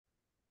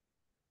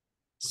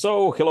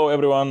Hello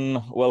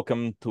everyone.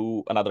 Welcome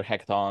to another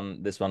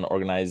hackathon. This one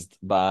organized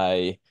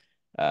by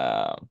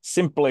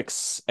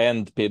Simplex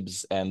and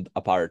PIBBSS and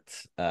Apart,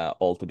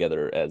 all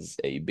together as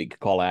a big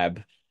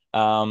collab.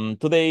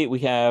 Today we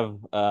have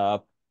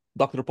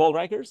Dr. Paul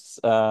Riechers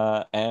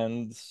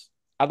and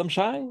Adam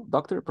Shai,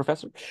 Doctor,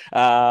 Professor,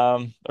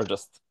 or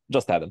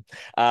just Adam.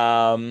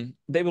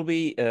 They will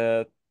be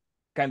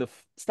kind of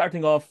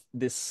starting off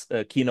this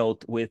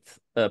keynote with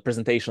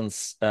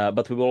presentations,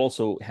 but we will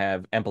also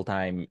have ample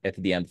time at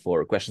the end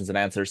for questions and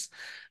answers.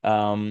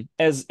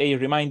 As a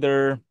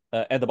reminder,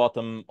 at the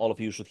bottom, all of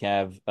you should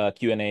have a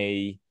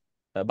Q&A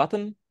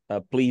button.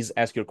 Please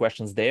ask your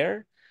questions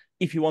there.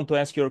 If you want to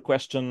ask your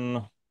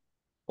question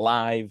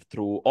live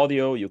through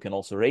audio, you can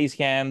also raise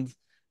hand.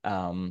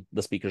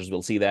 The speakers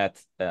will see that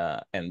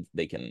and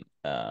they can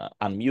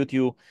unmute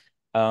you.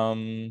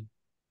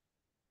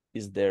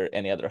 Is there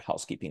any other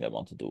housekeeping I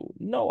want to do?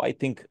 No, I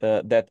think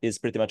that is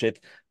pretty much it.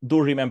 Do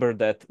remember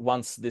that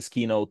once this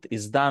keynote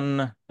is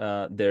done,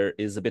 there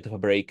is a bit of a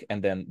break,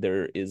 and then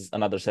there is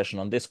another session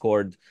on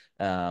Discord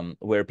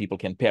where people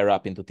can pair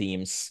up into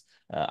teams.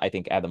 I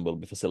think Adam will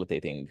be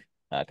facilitating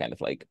kind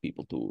of like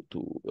people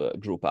to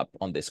group up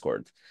on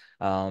Discord.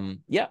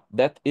 Yeah,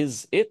 that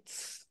is it.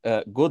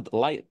 Good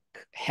like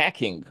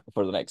hacking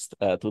for the next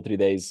 2-3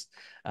 days.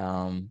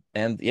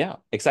 And yeah,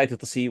 excited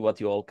to see what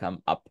you all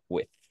come up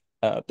with.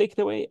 Take it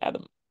away,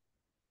 Adam.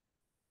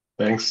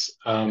 Thanks.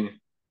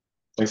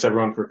 Thanks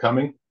everyone for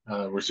coming.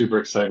 We're super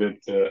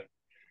excited to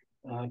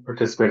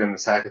participate in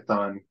this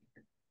hackathon.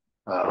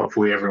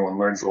 Hopefully everyone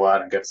learns a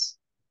lot and gets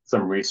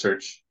some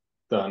research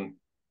done.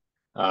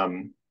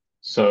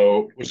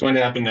 So what's going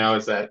to happen now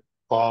is that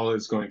Paul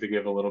is going to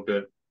give a little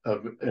bit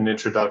of an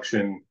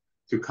introduction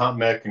to Comp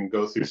Mech and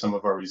go through some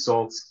of our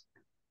results.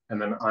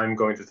 And then I'm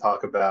going to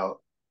talk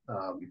about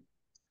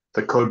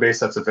the code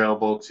base that's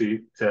available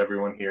to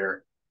everyone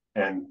here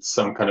and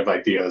some kind of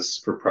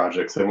ideas for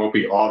projects. They won't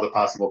be all the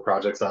possible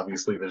projects.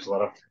 Obviously, there's a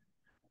lot of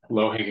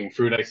low-hanging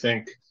fruit, I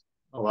think,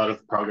 a lot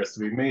of progress to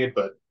be made,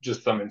 but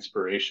just some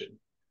inspiration.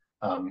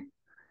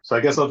 So I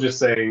guess I'll just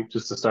say,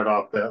 just to start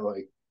off, that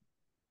like,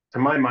 to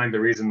my mind, the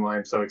reason why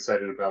I'm so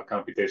excited about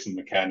computational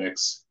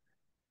mechanics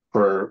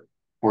for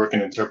work in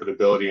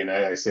interpretability and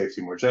AI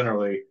safety more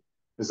generally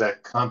is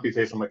that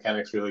computational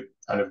mechanics really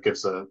kind of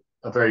gives a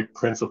very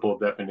principled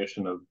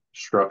definition of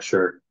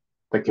structure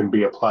that can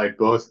be applied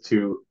both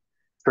to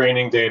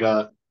training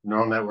data,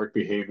 neural network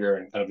behavior,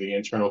 and kind of the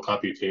internal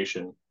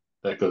computation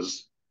that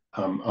goes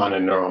on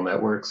in neural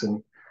networks.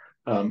 And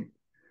um,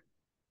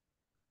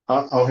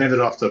 I'll hand it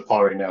off to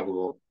Paul right now, who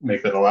will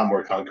make that a lot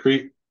more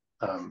concrete.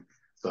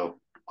 So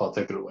I'll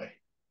take it away.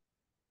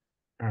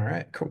 All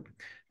right, cool.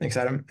 Thanks,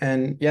 Adam.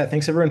 And yeah,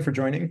 thanks everyone for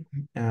joining.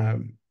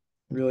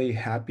 Really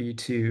happy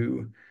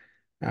to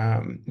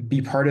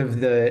be part of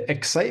the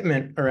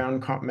excitement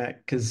around Comp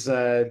Mech because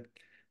I've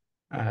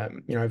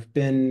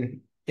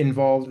been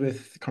involved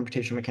with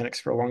computational mechanics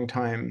for a long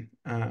time,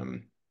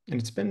 and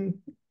it's been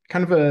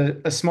kind of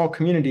a small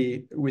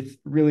community with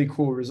really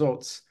cool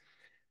results.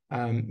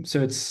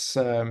 So it's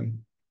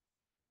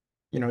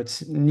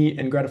neat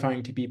and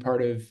gratifying to be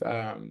part of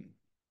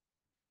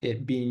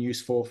it being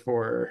useful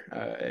for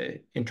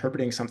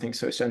interpreting something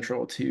so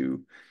central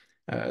to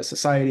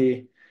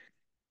society.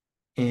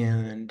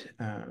 And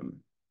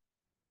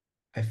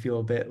I feel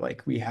a bit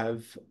like we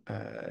have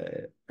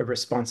a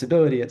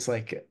responsibility. It's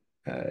like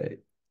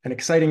an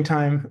exciting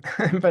time,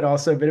 but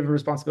also a bit of a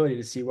responsibility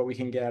to see what we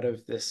can get out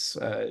of this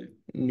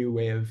new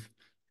way of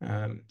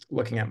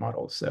looking at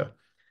models. So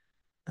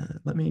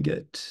let me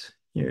get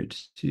here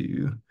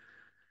to.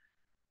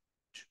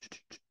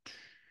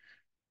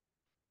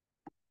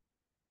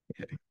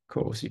 Okay,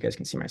 cool. So you guys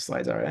can see my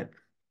slides, all right.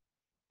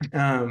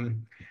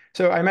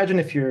 So I imagine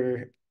if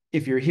you're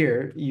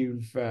here,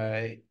 you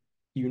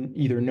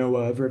either know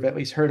of or have at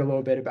least heard a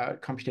little bit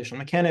about computational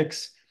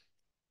mechanics.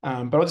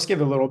 But I'll just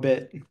give a little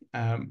bit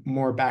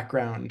more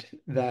background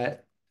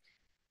that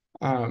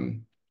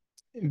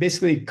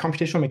basically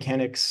computational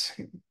mechanics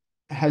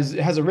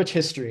has a rich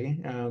history,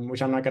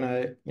 which I'm not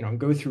gonna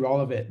go through all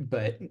of it,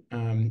 but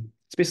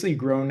it's basically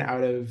grown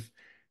out of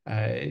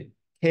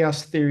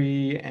chaos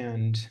theory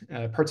and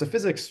parts of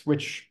physics,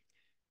 which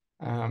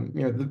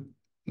the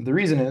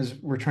reason is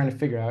we're trying to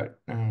figure out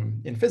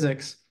in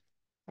physics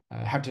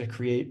how to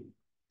create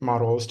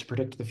models to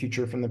predict the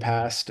future from the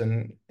past,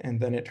 and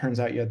then it turns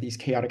out you had these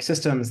chaotic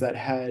systems that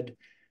had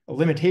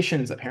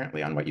limitations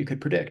apparently on what you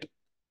could predict.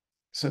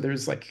 So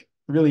there's like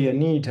really a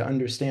need to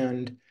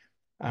understand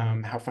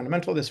how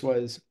fundamental this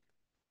was.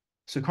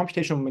 So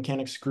computational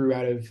mechanics grew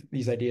out of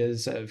these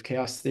ideas of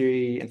chaos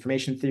theory,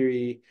 information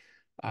theory,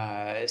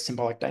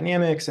 symbolic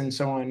dynamics, and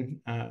so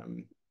on,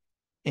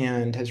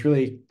 and has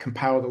really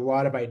compiled a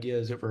lot of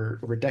ideas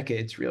over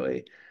decades,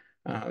 really.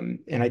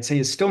 And I'd say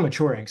is still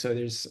maturing. So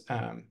there's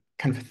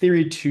kind of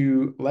theory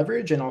to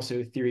leverage and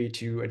also theory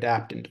to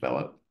adapt and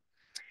develop.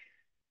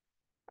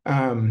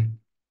 But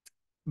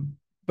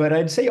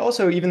I'd say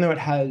also, even though it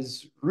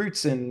has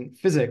roots in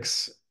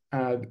physics,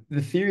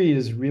 the theory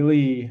is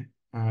really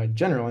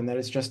general in that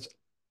it's just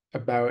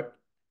about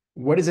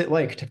what is it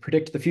like to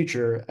predict the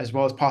future as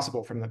well as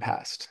possible from the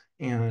past?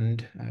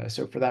 And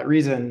so for that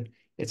reason,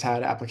 it's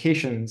had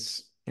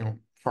applications,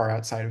 far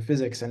outside of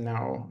physics and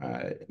now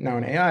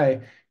in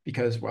AI,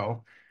 because,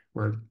 well,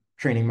 we're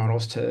training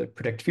models to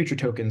predict future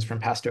tokens from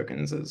past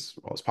tokens as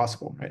well as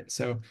possible, right?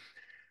 So,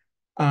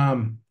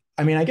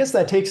 I mean, I guess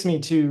that takes me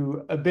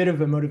to a bit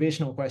of a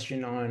motivational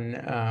question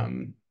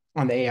on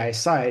the AI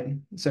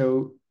side.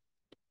 So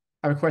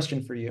I have a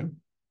question for you.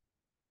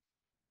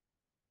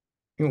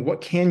 What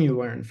can you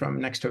learn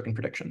from next token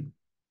prediction?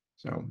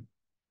 So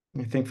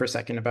think for a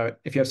second about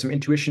if you have some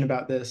intuition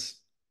about this.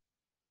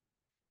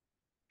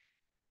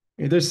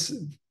 There's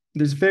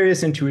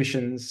various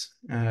intuitions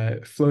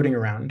floating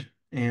around,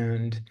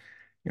 and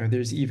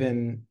there's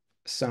even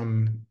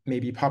some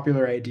maybe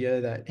popular idea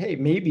that, hey,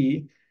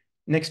 maybe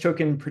next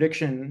token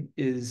prediction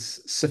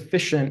is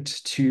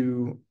sufficient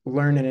to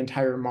learn an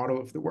entire model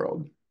of the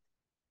world.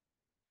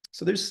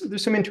 So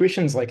there's some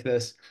intuitions like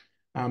this,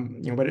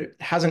 but it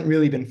hasn't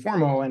really been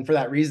formal, and for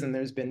that reason,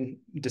 there's been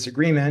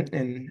disagreement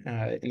in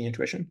the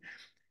intuition.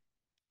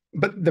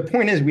 But the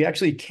point is, we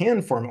actually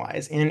can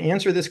formalize and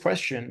answer this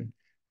question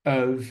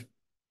of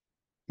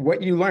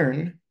what you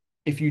learn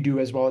if you do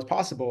as well as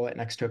possible at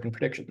next token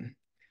prediction.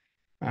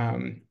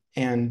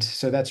 And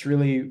so that's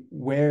really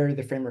where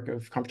the framework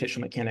of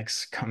computational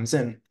mechanics comes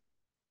in.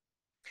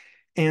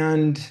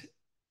 And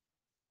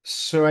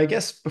so I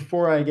guess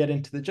before I get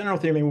into the general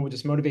theory, maybe we'll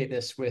just motivate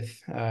this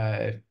with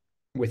an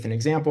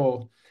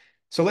example.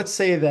 So let's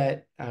say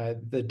that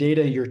the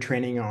data you're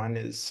training on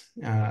is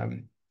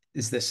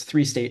this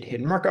three-state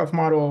hidden Markov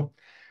model.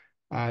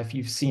 If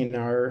you've seen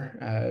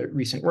our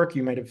recent work,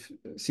 you might have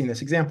seen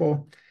this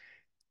example.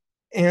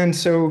 And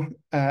so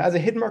as a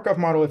hidden Markov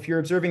model, if you're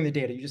observing the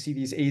data, you just see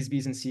these A's,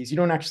 B's, and C's. You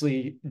don't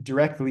actually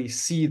directly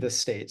see the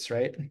states,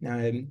 right?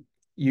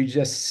 You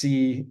just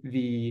see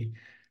the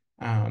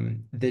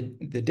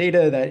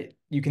data that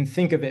you can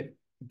think of it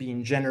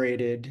being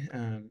generated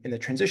in the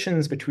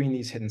transitions between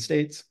these hidden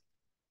states.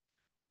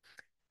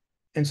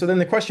 And so then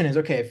the question is,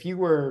 okay, if you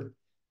were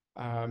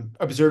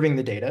observing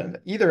the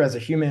data, either as a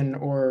human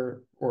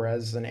or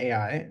as an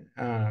AI,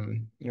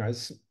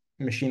 as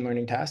a machine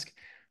learning task,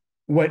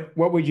 what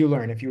would you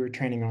learn if you were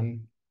training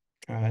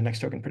on next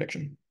token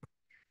prediction?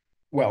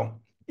 Well,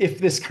 if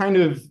this kind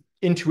of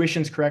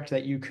intuition is correct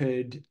that you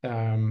could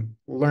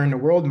learn a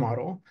world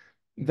model,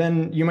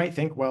 then you might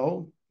think,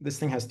 well, this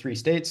thing has three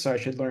states, so I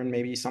should learn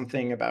maybe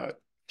something about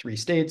three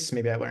states.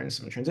 Maybe I learn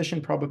some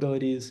transition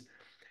probabilities.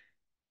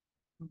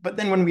 But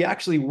then when we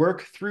actually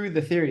work through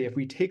the theory, if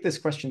we take this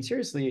question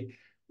seriously,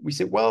 we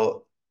say,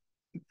 well,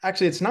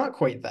 actually, it's not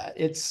quite that.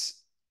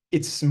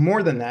 It's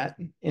more than that.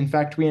 In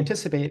fact, we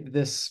anticipate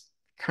this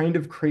kind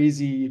of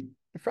crazy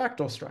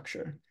fractal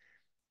structure.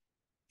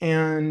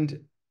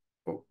 And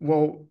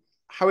well,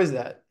 how is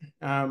that?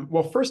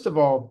 Well, first of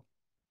all,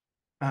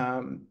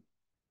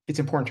 it's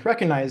important to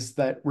recognize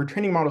that we're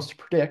training models to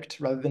predict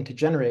rather than to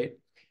generate.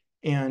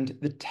 And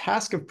the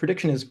task of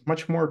prediction is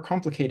much more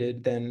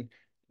complicated than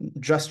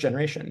just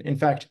generation. In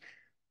fact,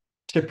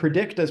 to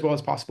predict as well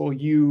as possible,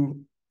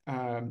 you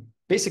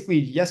basically,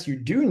 yes, you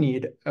do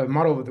need a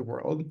model of the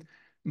world,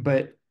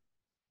 but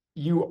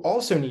you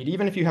also need,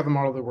 even if you have a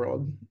model of the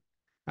world,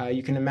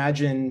 you can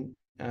imagine,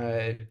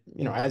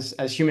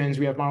 as humans,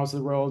 we have models of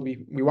the world,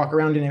 we walk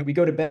around in it, we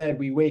go to bed,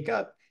 we wake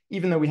up,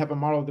 even though we have a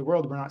model of the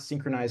world, we're not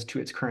synchronized to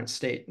its current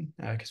state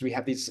because we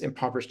have these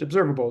impoverished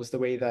observables, the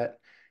way that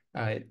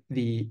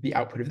the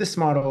output of this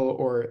model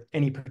or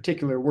any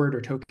particular word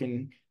or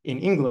token in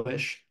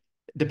English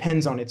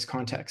depends on its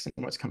context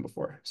and what's come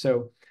before.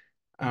 So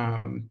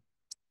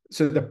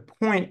the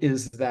point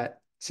is that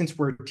since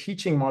we're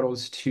teaching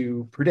models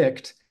to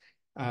predict,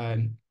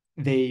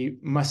 they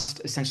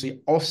must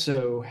essentially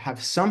also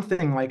have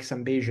something like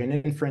some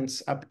Bayesian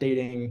inference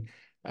updating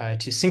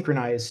to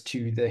synchronize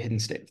to the hidden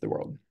state of the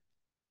world.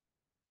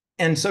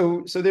 And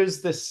so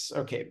there's this,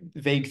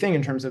 vague thing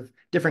in terms of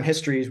different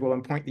histories will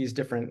point these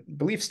different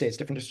belief states,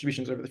 different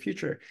distributions over the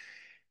future.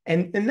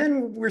 And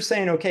then we're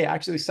saying, okay,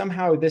 actually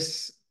somehow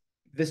this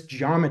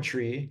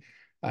geometry,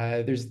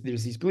 there's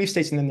these belief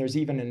states, and then there's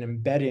even an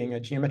embedding, a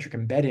geometric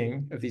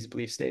embedding of these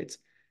belief states.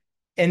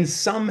 And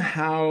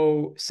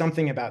somehow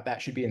something about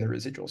that should be in the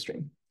residual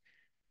stream.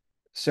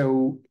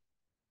 So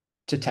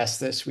to test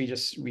this,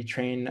 we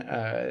train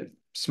a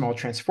small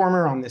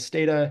transformer on this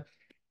data.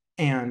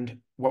 And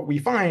what we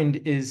find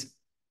is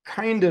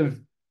kind of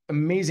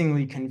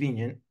amazingly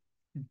convenient.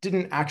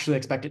 Didn't actually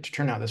expect it to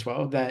turn out this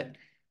well, that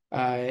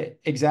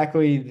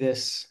exactly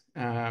this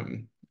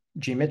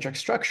geometric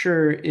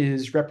structure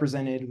is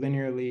represented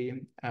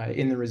linearly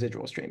in the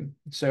residual stream.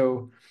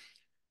 So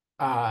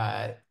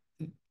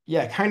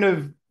yeah, kind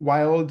of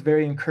wild,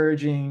 very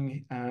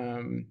encouraging,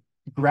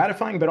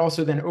 gratifying, but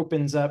also then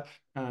opens up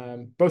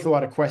both a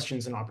lot of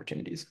questions and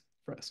opportunities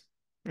for us.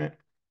 Right.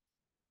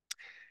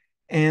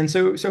 And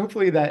so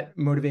hopefully that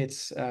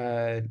motivates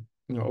a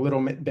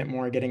little bit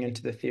more getting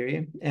into the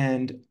theory.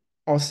 And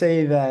I'll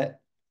say that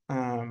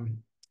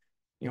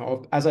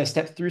as I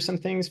step through some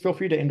things, feel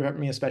free to interrupt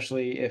me,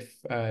 especially if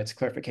it's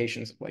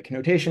clarifications like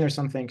notation or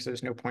something, because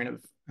there's no point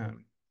of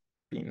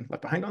being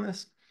left behind on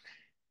this.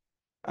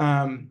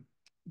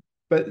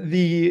 But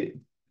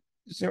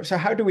so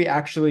how do we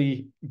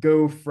actually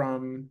go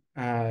from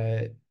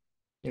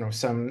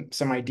some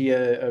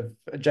idea of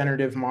a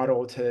generative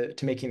model to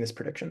making this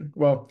prediction?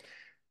 Well,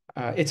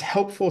 it's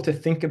helpful to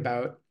think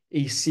about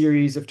a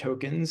series of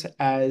tokens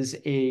as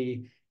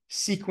a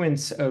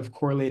sequence of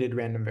correlated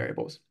random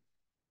variables.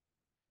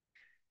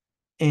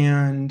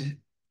 And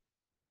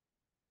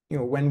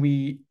when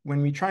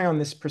we try on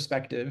this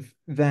perspective,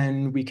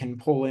 then we can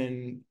pull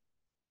in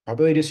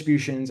probability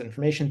distributions,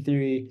 information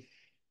theory,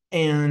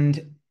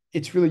 and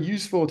it's really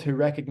useful to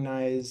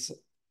recognize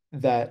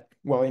that,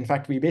 well, in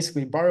fact, we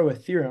basically borrow a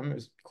theorem, it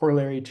was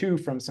corollary 2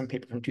 from some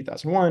paper from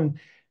 2001,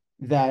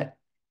 that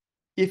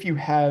if you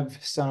have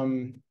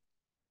some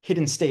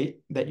hidden state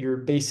that you're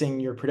basing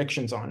your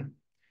predictions on,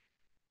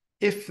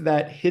 if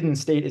that hidden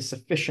state is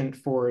sufficient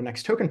for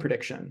next token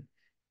prediction,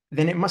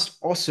 then it must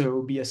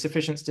also be a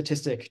sufficient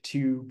statistic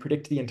to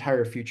predict the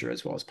entire future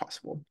as well as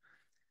possible.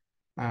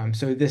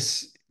 So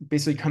this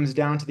basically comes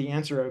down to the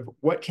answer of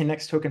what can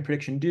next token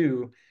prediction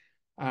do?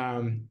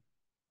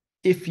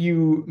 If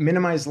you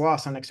minimize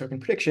loss on next token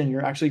prediction,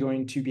 you're actually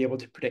going to be able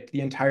to predict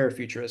the entire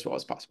future as well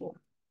as possible.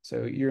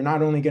 So you're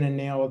not only going to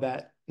nail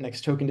that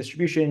next token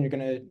distribution, you're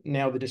going to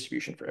nail the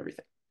distribution for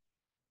everything,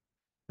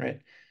 right?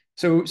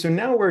 So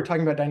now we're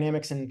talking about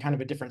dynamics in kind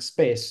of a different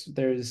space.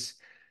 There's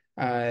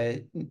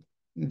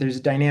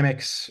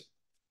dynamics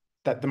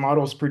that the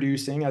model is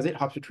producing as it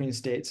hops between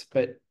states,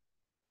 but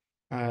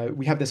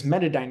we have this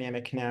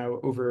metadynamic now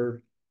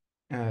over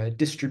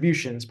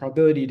distributions,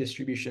 probability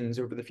distributions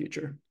over the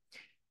future.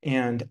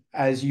 And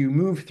as you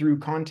move through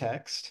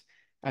context,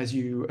 as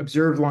you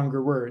observe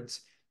longer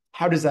words,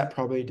 how does that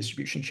probability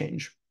distribution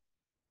change?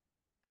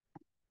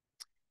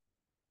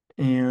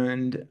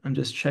 And I'm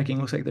just checking,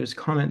 looks like there's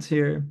comments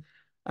here.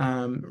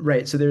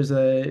 Right, so there's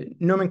a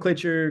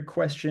nomenclature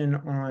question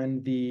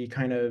on the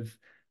kind of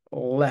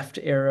left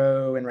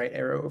arrow and right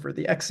arrow over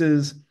the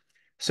X's.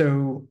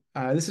 So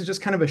this is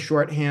just kind of a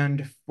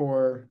shorthand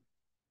for,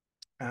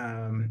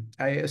 I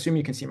assume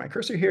you can see my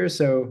cursor here.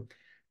 So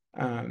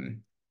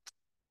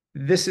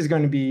this is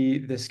going to be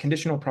this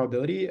conditional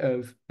probability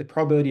of the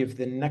probability of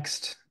the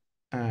next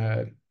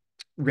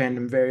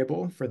random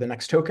variable for the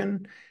next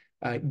token,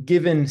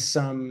 given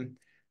some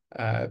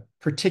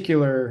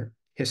particular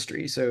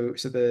history. So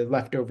the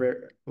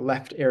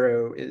left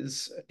arrow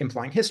is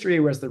implying history,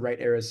 whereas the right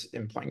arrow is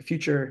implying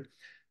future.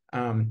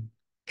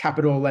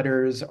 Capital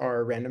letters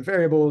are random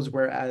variables,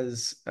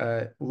 whereas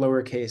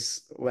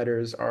lowercase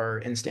letters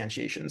are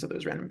instantiations of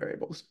those random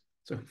variables.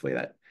 So hopefully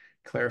that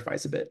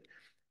clarifies a bit.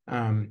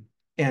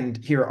 And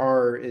here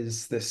R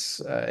is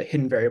this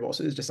hidden variable.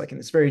 So it's just like in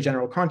this very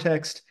general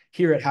context.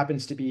 Here it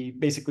happens to be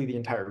basically the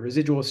entire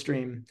residual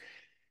stream,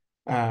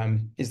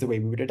 is the way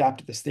we would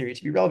adapt this theory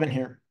to be relevant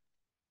here.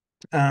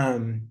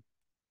 And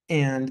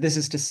this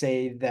is to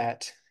say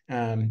that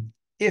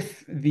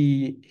if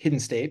the hidden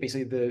state,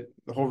 basically the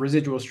whole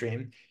residual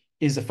stream,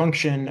 is a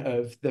function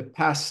of the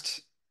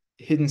past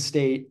hidden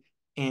state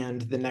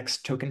and the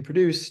next token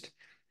produced,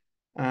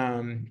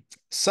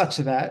 such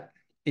that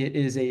it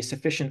is a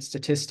sufficient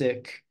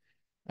statistic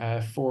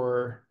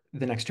for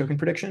the next token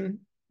prediction,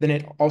 then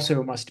it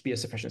also must be a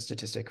sufficient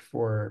statistic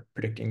for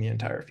predicting the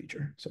entire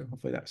future. So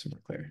hopefully that's more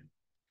clear.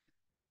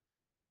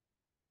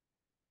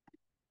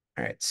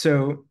 All right,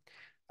 so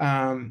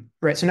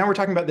so now we're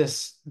talking about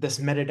this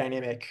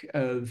metadynamic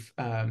of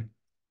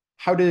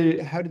how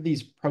do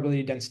these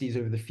probability densities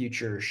over the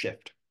future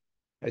shift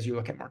as you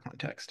look at more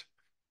context.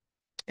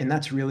 And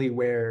that's really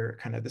where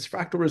kind of this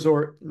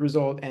fractal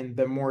result and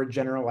the more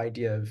general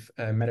idea of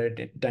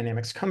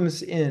metadynamics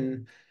comes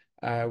in,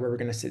 where we're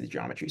going to see the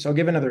geometry. So I'll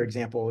give another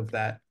example of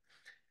that.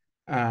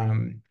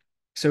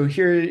 So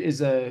here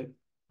is a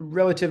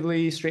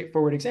relatively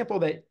straightforward example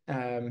that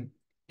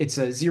it's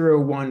a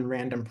 0-1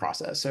 random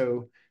process.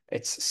 So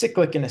it's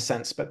cyclic in a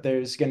sense, but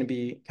there's going to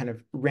be kind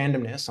of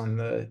randomness on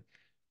the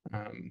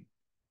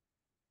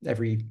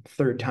every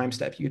third time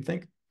step, you'd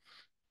think.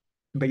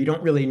 But you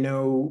don't really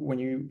know when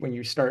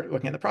you start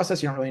looking at the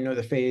process, you don't really know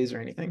the phase or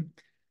anything.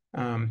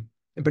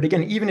 But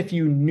again, even if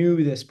you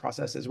knew this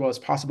process as well as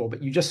possible,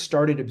 but you just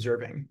started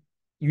observing,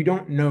 you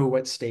don't know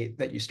what state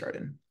that you start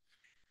in.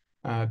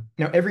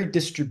 Now, every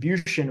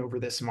distribution over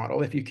this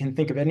model, if you can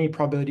think of any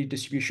probability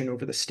distribution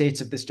over the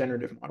states of this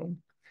generative model,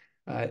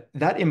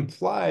 that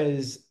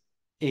implies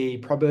a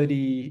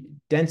probability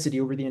density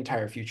over the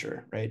entire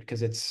future, right?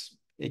 Because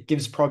it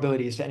gives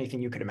probabilities to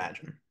anything you could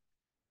imagine.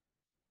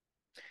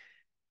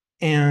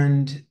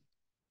 And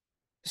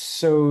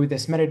so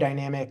this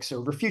metadynamics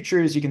over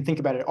futures, you can think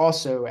about it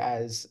also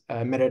as a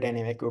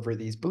metadynamic over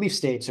these belief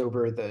states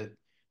over the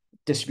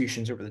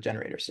distributions over the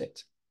generator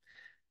states.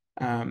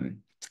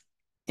 And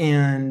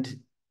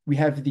we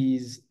have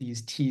these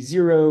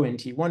T0 and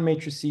T1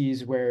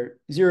 matrices where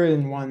 0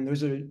 and 1,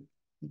 those are,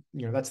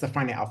 that's the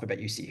finite alphabet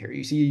you see here.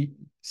 You see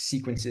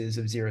sequences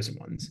of zeros and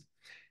ones.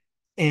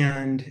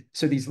 And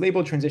so these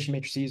labeled transition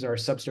matrices are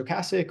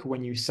substochastic.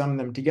 When you sum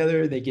them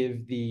together, they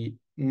give the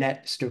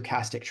net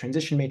stochastic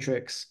transition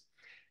matrix.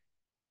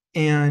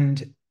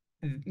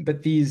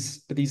 But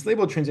these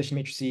labeled transition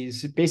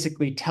matrices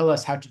basically tell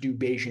us how to do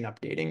Bayesian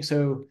updating.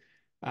 So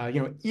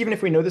even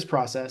if we know this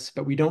process,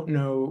 but we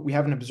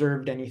haven't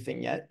observed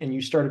anything yet, and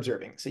you start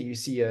observing, so you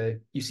see a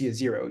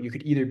zero, you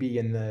could either be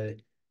in the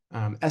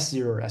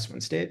S0 or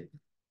S1 state.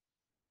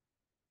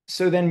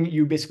 So then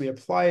you basically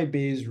apply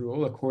Bayes'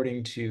 rule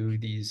according to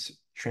these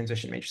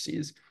transition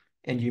matrices,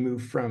 and you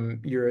move from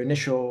your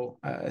initial,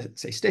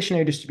 say,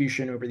 stationary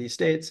distribution over these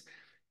states,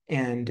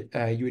 and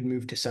you would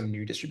move to some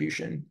new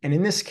distribution. And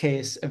in this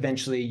case,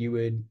 eventually you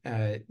would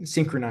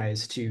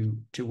synchronize to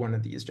one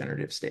of these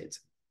generative states.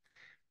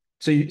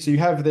 So you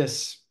have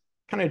this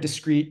kind of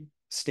discrete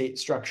state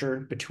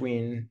structure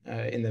between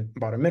in the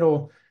bottom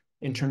middle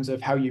in terms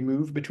of how you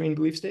move between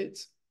belief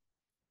states.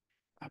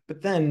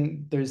 But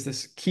then there's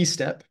this key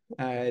step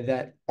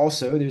that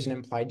also there's an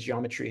implied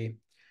geometry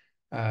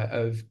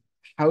of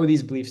how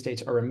these belief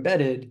states are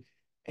embedded.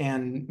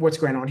 And what's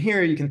going on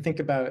here, you can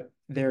think about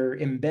they're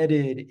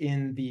embedded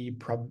in the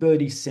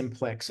probability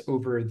simplex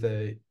over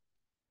the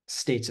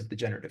states of the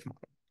generative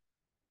model,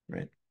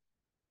 right?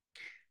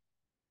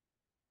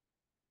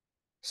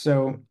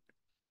 So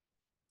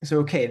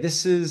okay,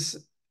 this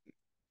is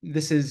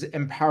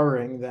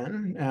empowering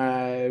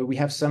then. We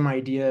have some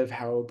idea of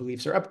how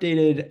beliefs are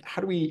updated.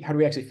 How do we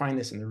actually find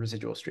this in the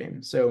residual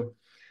stream? So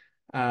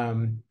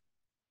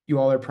you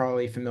all are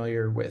probably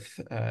familiar with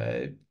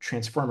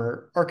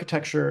transformer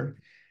architecture.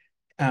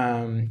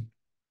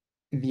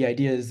 The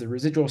idea is the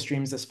residual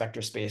stream is this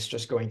vector space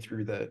just going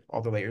through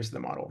all the layers of the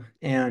model.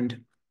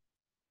 And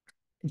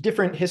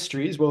different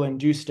histories will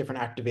induce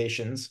different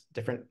activations,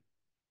 different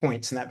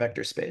points in that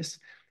vector space.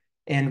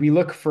 And we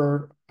look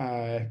for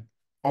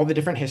all the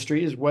different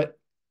histories, what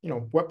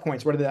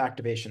points, what are the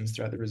activations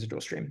throughout the residual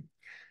stream.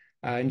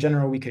 In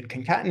general, we could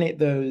concatenate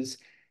those,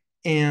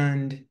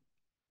 and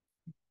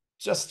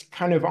just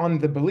kind of on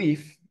the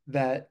belief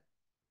that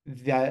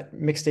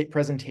mixed state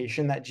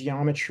presentation, that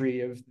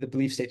geometry of the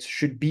belief states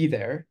should be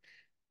there,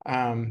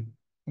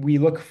 we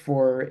look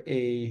for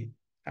a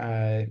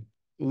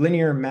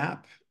linear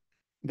map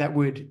that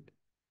would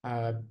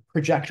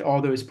project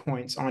all those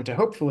points onto,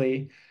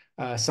 hopefully,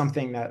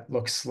 something that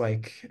looks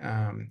like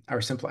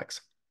our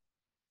simplex.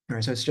 All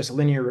right, so it's just a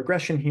linear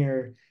regression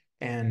here,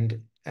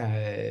 and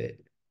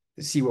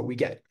see what we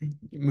get,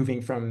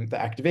 moving from the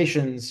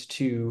activations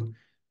to,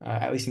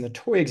 at least in the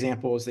toy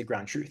examples, the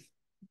ground truth.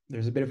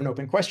 There's a bit of an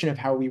open question of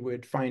how we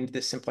would find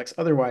this simplex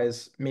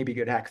otherwise, maybe a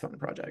good hackathon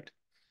project.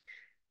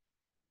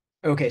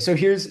 Okay, so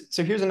here's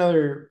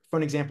another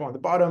fun example on the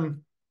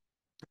bottom.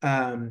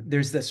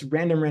 There's this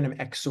random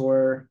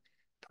XOR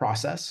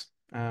process.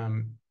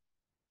 The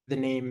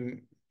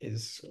name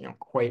is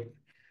quite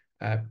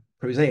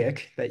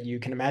prosaic, that you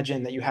can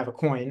imagine that you have a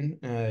coin,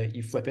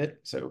 you flip it.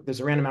 So there's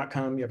a random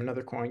outcome, you have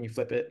another coin, you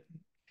flip it.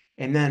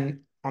 And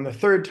then on the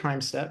third time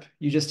step,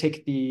 you just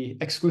take the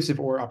exclusive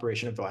OR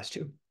operation of the last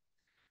two.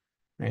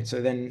 Right?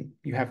 So then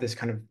you have this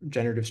kind of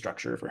generative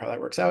structure for how that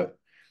works out.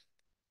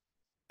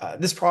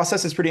 This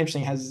process is pretty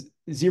interesting. It has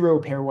zero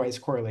pairwise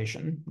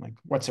correlation, like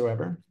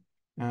whatsoever,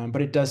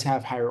 but it does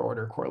have higher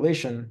order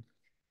correlation.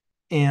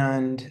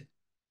 And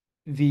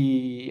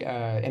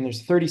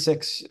there's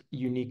 36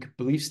 unique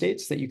belief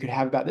states that you could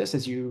have about this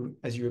as you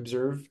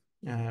observe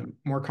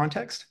more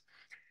context.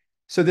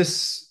 So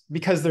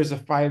because there's a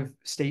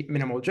 5-state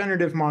minimal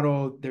generative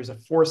model, there's a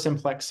 4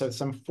 simplex, so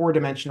some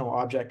 4-dimensional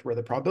object where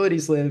the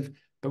probabilities live,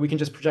 but we can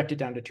just project it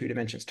down to 2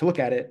 dimensions to look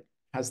at it. It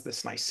has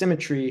this nice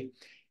symmetry.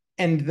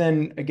 And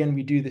then again,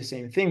 we do the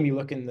same thing. We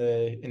look in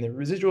the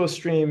residual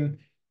stream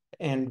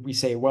and we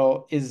say,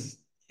 well, is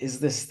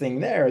this thing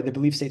there? Are the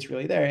belief states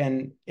really there?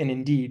 And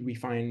indeed, we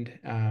find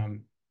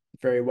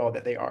very well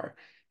that they are.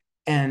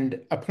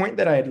 And a point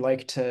that I'd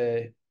like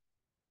to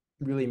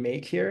really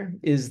make here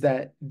is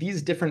that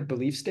these different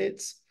belief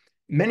states,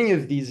 many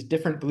of these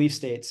different belief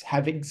states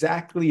have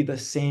exactly the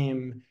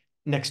same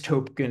next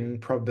token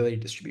probability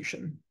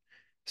distribution.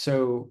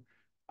 So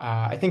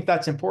I think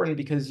that's important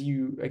because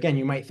you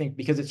might think,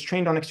 because it's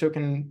trained on next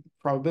token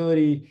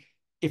probability,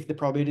 if the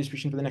probability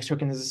distribution for the next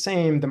token is the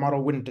same, the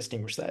model wouldn't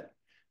distinguish that.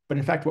 But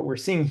in fact, what we're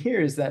seeing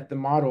here is that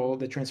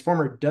the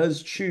transformer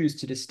does choose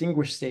to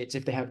distinguish states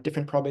if they have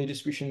different probability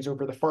distributions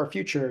over the far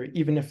future,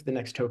 even if the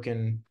next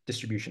token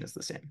distribution is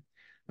the same.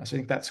 So I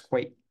think that's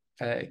quite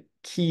a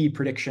key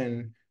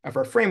prediction of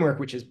our framework,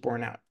 which is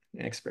borne out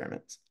in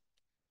experiments.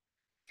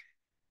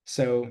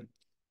 So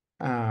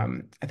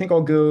I think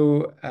I'll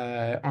go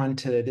on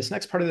to this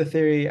next part of the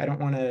theory. I don't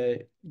want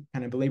to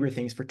kind of belabor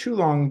things for too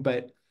long,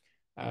 but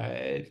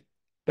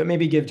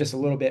maybe give just a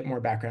little bit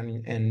more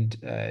background, and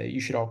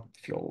you should all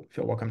feel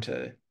welcome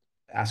to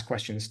ask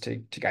questions to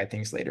guide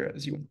things later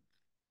as you.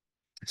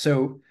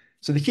 So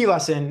the key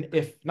lesson,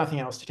 if nothing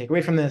else to take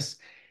away from this,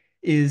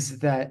 is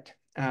that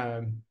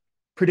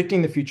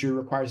predicting the future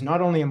requires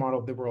not only a model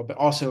of the world, but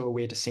also a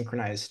way to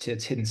synchronize to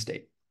its hidden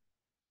state.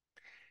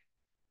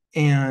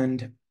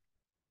 And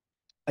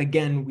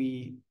again,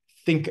 we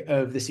think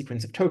of the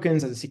sequence of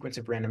tokens as a sequence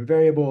of random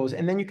variables,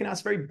 and then you can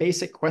ask very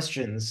basic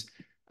questions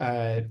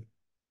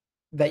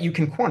that you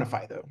can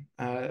quantify, though.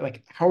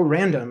 Like, how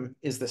random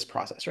is this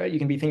process, right? You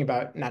can be thinking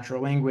about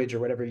natural language or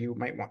whatever you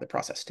might want the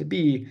process to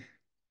be.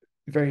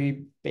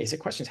 Very basic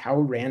questions. How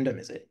random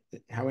is it?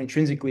 How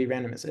intrinsically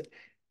random is it?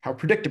 How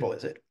predictable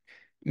is it?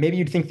 Maybe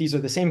you'd think these are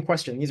the same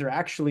question. These are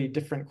actually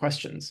different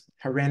questions,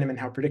 how random and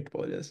how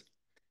predictable it is.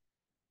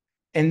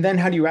 And then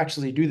how do you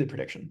actually do the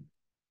prediction?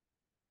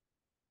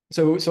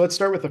 So let's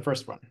start with the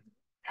first one.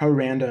 How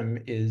random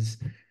is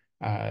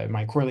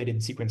my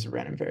correlated sequence of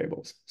random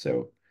variables?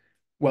 So,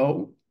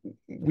 well,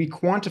 we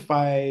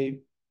quantify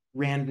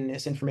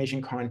randomness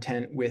information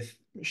content with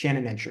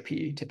Shannon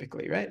entropy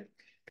typically, right?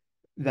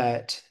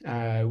 That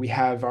we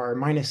have our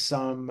minus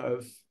sum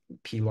of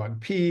p log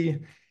p,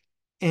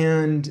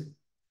 and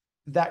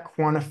that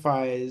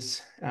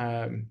quantifies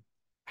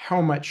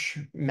how much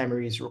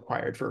memory is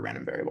required for a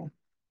random variable.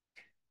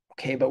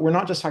 Okay, but we're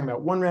not just talking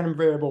about one random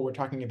variable, we're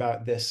talking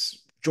about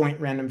this joint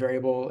random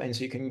variable, and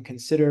so you can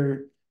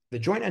consider the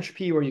joint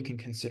entropy or you can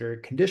consider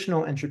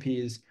conditional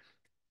entropies.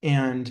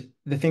 And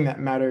the thing that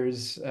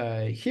matters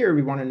here,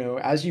 we want to know,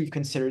 as you've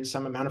considered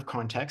some amount of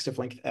context of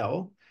length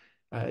L,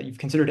 you've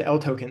considered L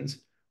tokens,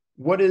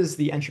 what is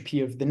the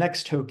entropy of the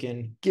next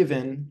token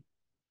given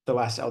the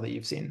last L that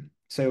you've seen?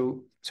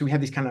 So we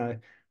have these kind of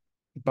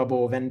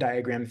bubble Venn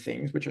diagram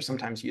things, which are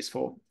sometimes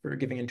useful for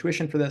giving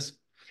intuition for this.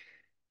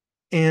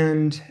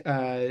 And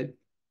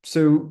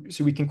so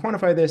we can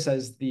quantify this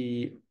as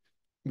we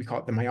call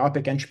it the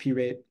myopic entropy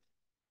rate.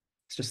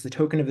 It's just the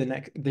token of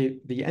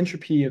the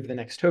entropy of the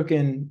next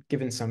token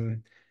given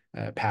some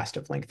past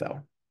of length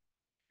L,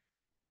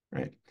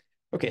 right?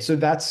 Okay, so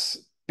that's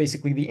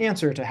basically the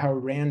answer to how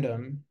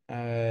random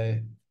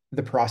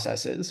the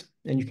process is.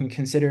 And you can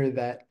consider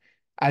that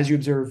as you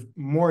observe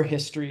more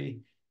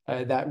history,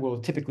 that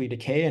will typically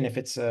decay. And if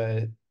it's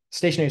a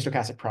stationary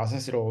stochastic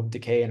process, it'll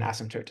decay and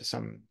asymptote to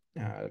some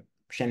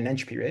Shannon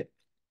entropy rate.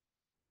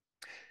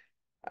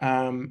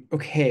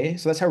 Okay,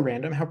 so that's how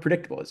random. How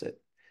predictable is it?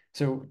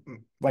 So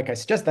like I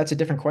suggest, that's a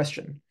different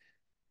question.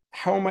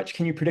 How much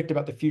can you predict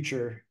about the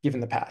future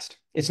given the past?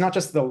 It's not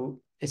just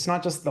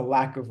the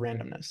lack of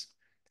randomness.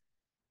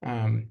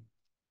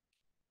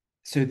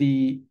 So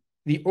the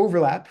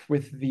overlap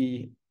with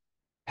the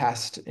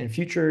past and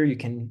future, you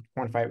can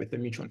quantify it with the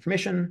mutual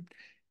information.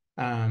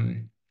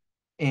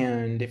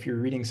 And if you're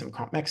reading some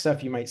Comp Mech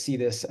stuff, you might see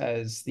this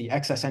as the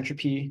excess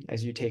entropy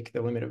as you take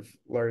the limit of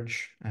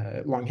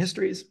long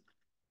histories.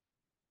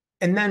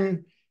 And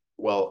then,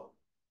 well,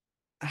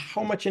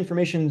 how much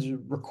information is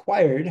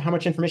required? How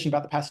much information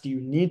about the past do you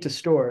need to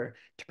store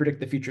to predict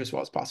the future as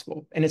well as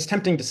possible? And it's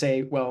tempting to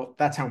say, well,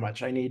 that's how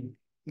much I need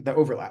the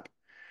overlap.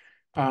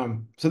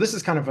 So this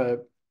is kind of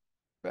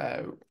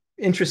a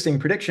interesting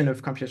prediction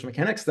of computational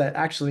mechanics that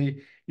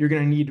actually you're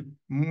going to need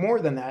more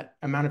than that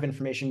amount of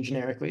information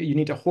generically. You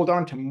need to hold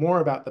on to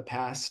more about the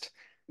past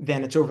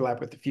than its overlap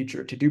with the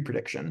future to do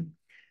prediction.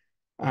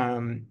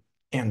 And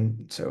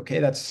so, okay,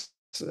 that's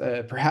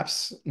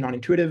perhaps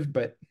non-intuitive,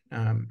 but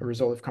a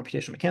result of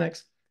computational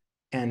mechanics.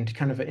 And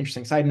kind of an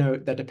interesting side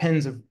note, that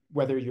depends of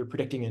whether you're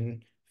predicting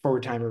in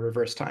forward time or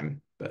reverse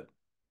time, but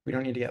we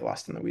don't need to get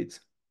lost in the weeds.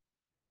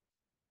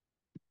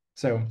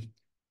 So,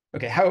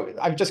 okay,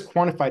 I've just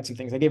quantified some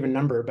things. I gave a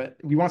number, but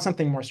we want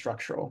something more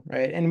structural,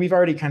 right? And we've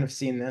already kind of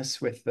seen this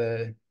with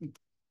the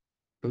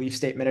belief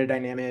state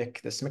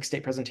metadynamic, this mixed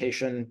state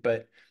presentation,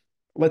 but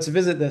let's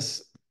visit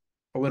this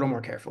a little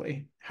more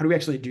carefully. How do we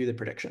actually do the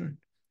prediction?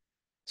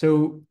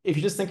 So if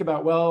you just think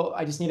about, well,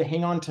 I just need to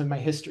hang on to my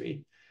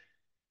history.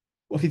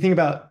 Well, if you think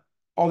about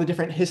all the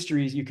different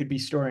histories you could be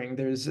storing,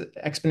 there's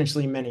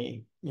exponentially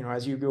many.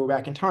 As you go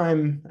back in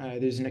time,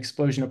 there's an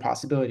explosion of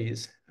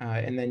possibilities.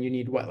 And then you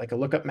need what, like a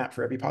lookup map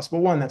for every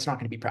possible one? That's not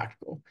going to be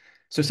practical.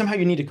 So somehow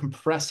you need to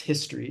compress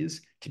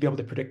histories to be able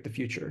to predict the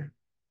future.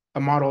 A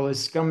model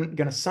is going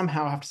to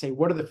somehow have to say,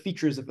 what are the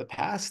features of the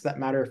past that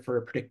matter for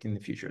predicting the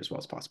future as well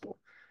as possible?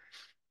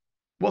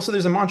 Well, so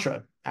there's a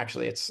mantra,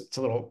 actually. It's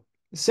a little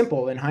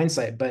simple in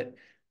hindsight, but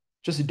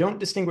just don't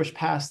distinguish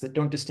paths that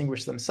don't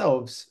distinguish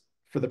themselves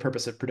for the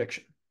purpose of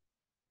prediction.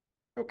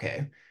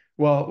 Okay,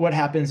 well, what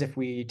happens if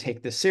we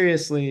take this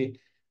seriously?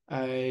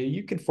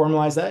 You could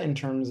formalize that in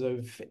terms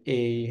of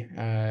a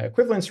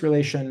equivalence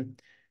relation.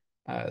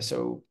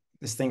 So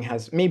this thing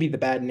has maybe the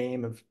bad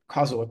name of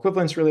causal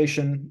equivalence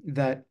relation,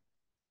 that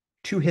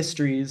two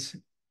histories,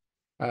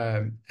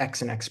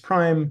 x and x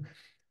prime,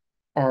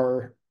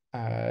 are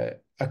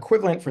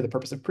equivalent for the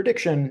purpose of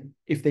prediction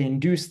if they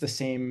induce the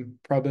same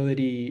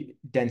probability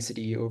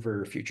density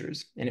over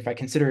futures. And if I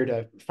consider it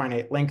a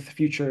finite length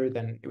future,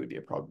 then it would be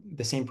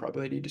the same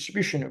probability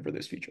distribution over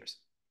those futures,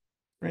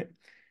 right?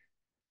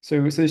 So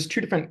there's two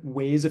different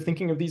ways of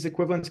thinking of these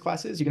equivalence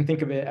classes. You can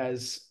think of it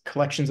as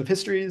collections of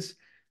histories.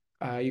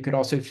 You could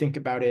also think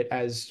about it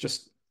as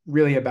just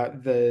really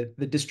about the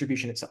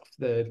distribution itself,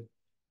 the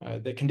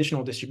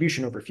conditional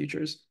distribution over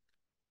futures.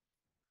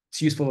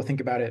 It's useful to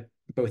think about it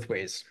both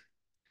ways.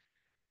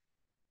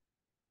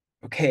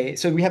 Okay,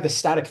 so we have the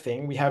static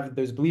thing, we have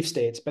those belief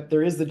states, but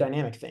there is the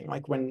dynamic thing.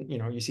 Like when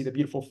you see the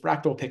beautiful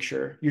fractal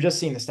picture, you're just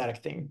seeing the static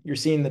thing. You're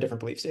seeing the different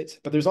belief states,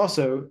 but there's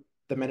also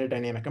the meta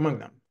dynamic among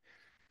them.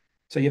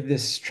 So you have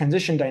this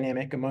transition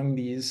dynamic among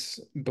these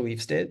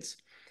belief states.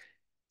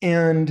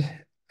 And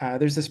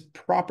there's this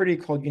property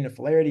called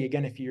unifilarity.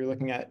 Again, if you're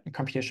looking at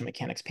computational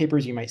mechanics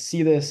papers, you might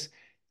see this.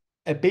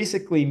 It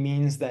basically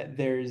means that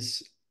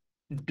there's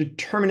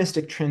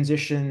deterministic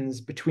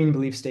transitions between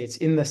belief states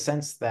in the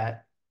sense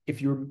that if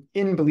you're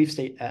in belief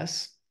state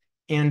S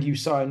and you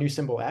saw a new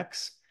symbol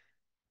X,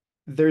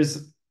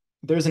 there's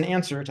an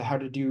answer to how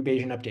to do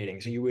Bayesian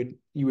updating. So you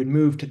would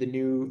move to the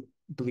new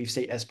belief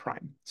state S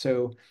prime.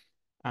 So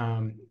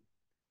the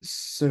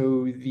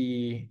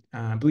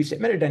belief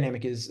state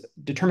metadynamic is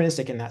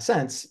deterministic in that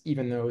sense,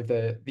 even though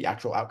the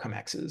actual outcome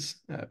X is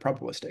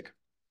probabilistic.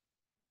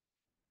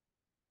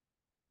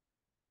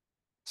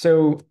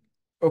 So,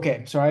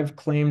 okay, so I've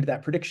claimed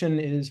that prediction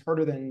is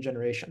harder than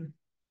generation.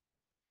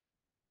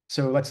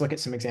 So let's look at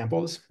some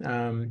examples.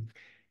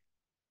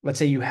 Let's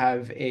say you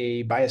have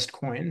a biased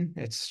coin.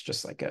 It's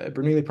just like a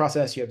Bernoulli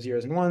process. You have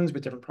zeros and ones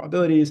with different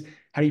probabilities.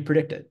 How do you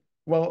predict it?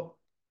 Well,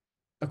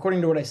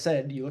 according to what I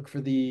said, you look for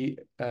the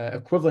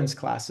equivalence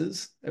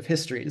classes of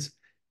histories.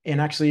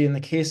 And actually, in the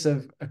case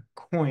of a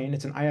coin,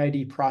 it's an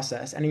IID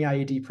process. Any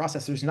IID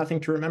process, there's nothing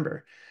to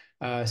remember.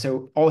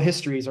 So all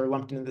histories are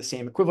lumped into the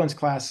same equivalence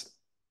class.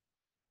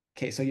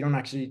 Okay, so you don't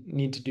actually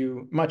need to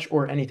do much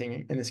or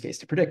anything in this case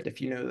to predict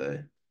if you know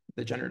the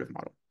generative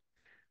model.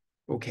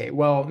 Okay,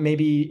 well,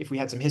 maybe if we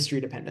had some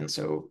history dependence.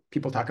 So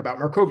people talk about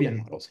Markovian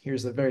models.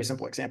 Here's a very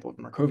simple example of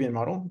a Markovian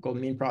model,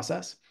 golden mean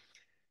process.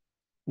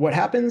 What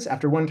happens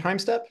after one time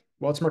step?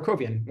 Well, it's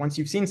Markovian. Once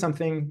you've seen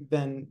something,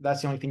 then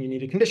that's the only thing you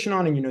need a condition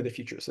on and you know the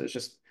future. So it's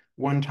just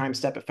one time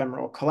step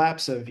ephemeral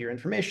collapse of your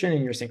information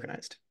and you're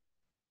synchronized.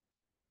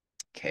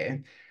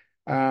 Okay.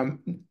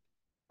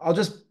 I'll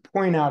just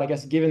point out, I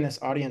guess, given this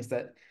audience,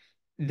 that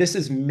this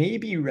is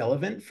maybe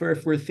relevant for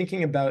if we're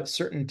thinking about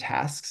certain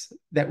tasks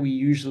that we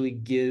usually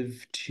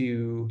give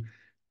to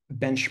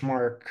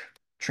benchmark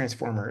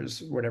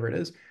transformers, whatever it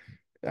is.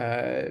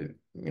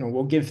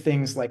 We'll give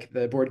things like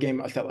the board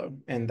game Othello,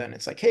 and then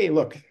it's like, hey,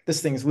 look,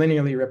 this thing's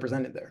linearly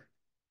represented there.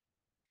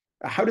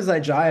 How does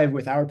that jive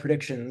with our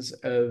predictions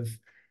of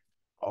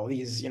all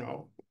these,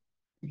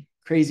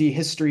 crazy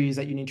histories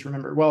that you need to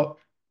remember? Well,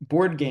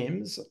 board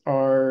games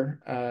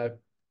are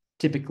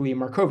typically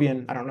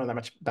Markovian. I don't know that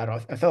much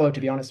about Othello, to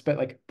be honest, but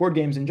like board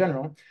games in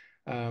general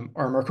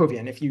are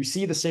Markovian. If you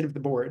see the state of the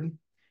board,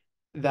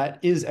 that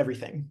is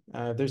everything.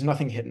 There's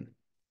nothing hidden.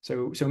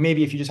 So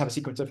maybe if you just have a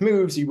sequence of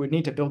moves, you would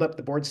need to build up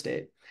the board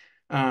state.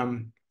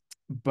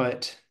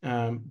 But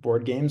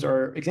board games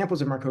are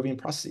examples of Markovian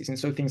processes. And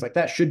so things like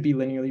that should be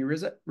linearly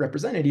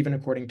represented, even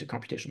according to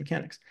computational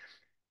mechanics.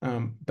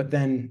 But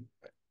then,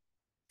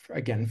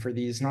 again, for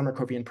these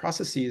non-Markovian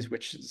processes,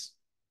 which is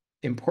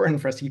important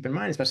for us to keep in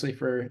mind, especially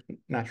for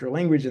natural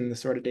language and the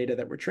sort of data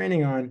that we're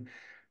training on,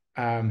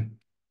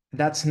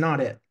 that's not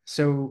it.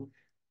 So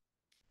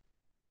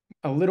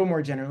a little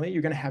more generally,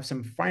 you're going to have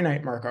some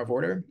finite Markov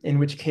order, in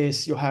which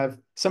case you'll have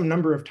some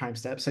number of time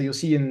steps. So you'll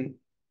see in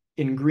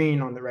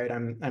green on the right,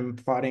 I'm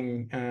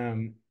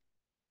plotting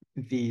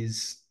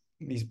these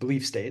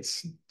belief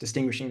states,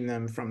 distinguishing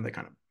them from the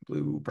kind of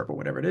blue, purple,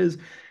 whatever it is,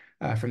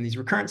 from these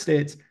recurrent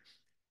states.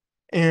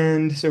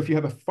 And so if you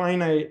have a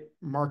finite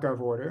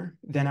Markov order,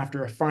 then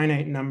after a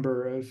finite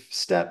number of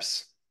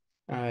steps,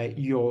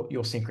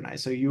 you'll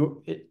synchronize. So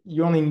you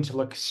only need to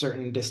look a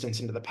certain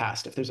distance into the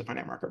past if there's a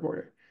finite Markov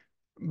order.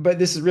 But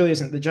this really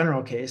isn't the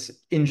general case.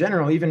 In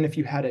general, even if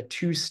you had a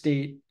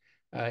two-state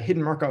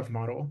hidden Markov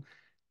model,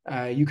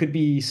 you could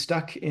be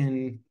stuck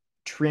in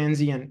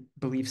transient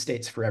belief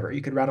states forever.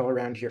 You could rattle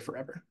around here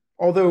forever,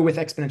 although with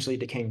exponentially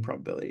decaying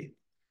probability.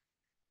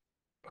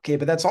 Okay,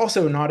 but that's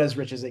also not as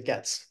rich as it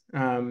gets.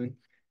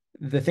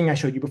 The thing I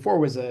showed you before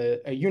was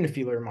a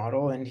unifilar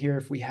model, and here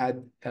if we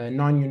had a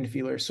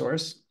non-unifilar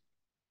source,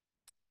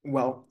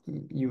 well,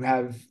 you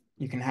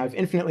can have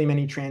infinitely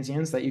many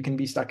transients that you can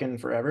be stuck in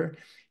forever,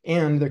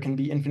 and there can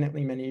be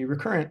infinitely many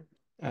recurrent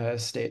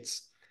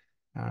states.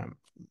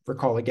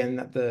 Recall again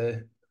that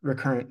the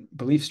recurrent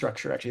belief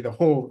structure, actually the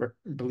whole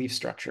belief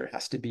structure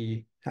has to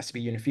be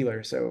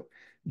unifilar. So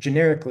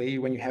generically,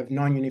 when you have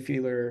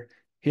non-unifilar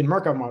hidden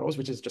Markov models,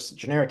 which is just a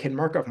generic hidden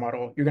Markov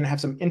model, you're going to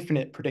have some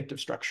infinite predictive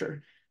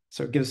structure.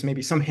 So it gives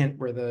maybe some hint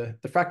where the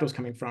fractal is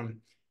coming from.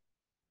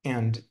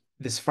 And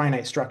this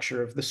finite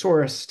structure of the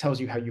source tells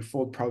you how you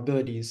fold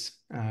probabilities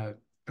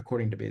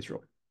according to Bayes'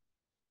 rule,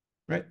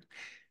 right?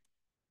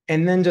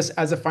 And then just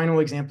as a final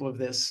example of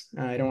this,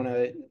 I don't want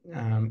to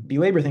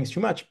belabor things too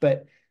much,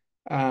 but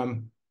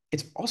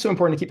it's also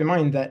important to keep in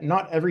mind that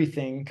not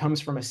everything comes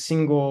from a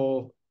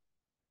single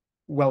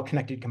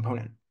well-connected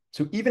component.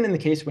 So even in the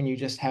case when you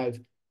just have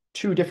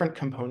two different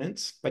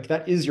components, like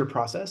that is your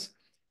process,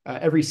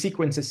 every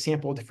sequence is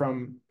sampled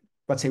from,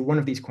 let's say, one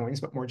of these coins,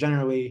 but more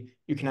generally,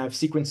 you can have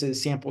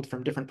sequences sampled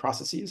from different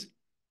processes.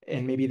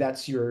 And maybe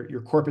that's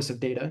your corpus of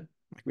data.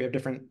 Like we have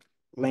different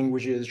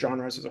languages,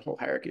 genres, there's a whole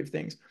hierarchy of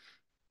things.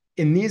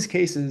 in these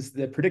cases,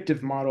 the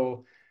predictive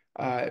model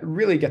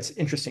really gets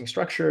interesting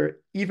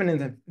structure. Even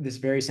in this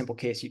very simple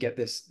case, you get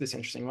this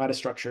interesting lattice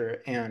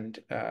structure. And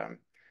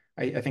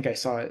I think I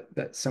saw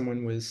that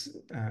someone was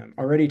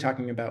already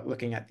talking about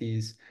looking at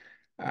these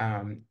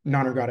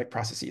non-ergodic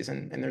processes.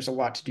 And there's a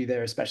lot to do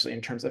there, especially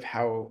in terms of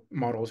how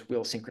models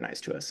will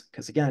synchronize to us.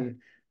 Because again,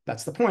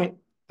 that's the point,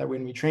 that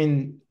when we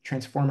train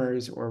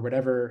transformers or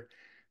whatever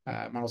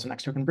models of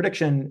next token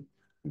prediction,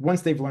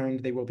 once they've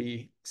learned, they will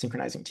be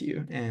synchronizing to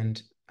you.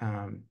 And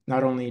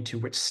not only to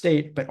which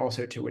state, but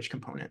also to which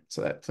component.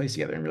 So that plays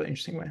together in a really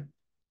interesting way.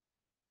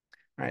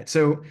 All right,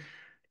 so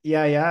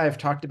yeah, I've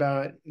talked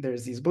about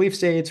there's these belief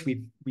states.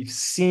 We've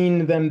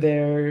seen them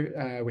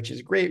there, which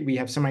is great. We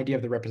have some idea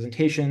of the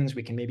representations.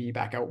 We can maybe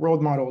back out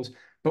world models.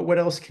 But what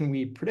else can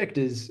we predict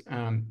is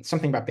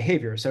something about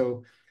behavior.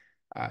 So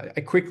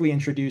I quickly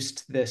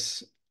introduced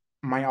this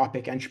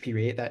myopic entropy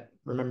rate that,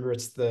 remember,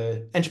 it's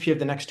the entropy of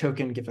the next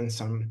token given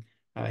some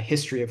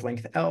history of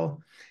length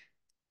L.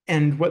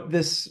 And what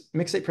this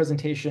mixed state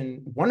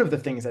presentation, one of the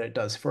things that it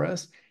does for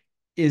us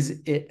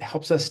is it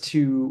helps us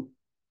to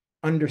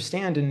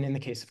understand, and in the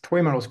case of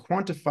toy models,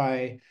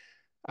 quantify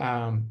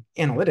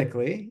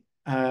analytically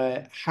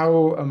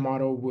how a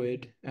model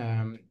would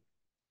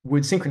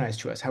synchronize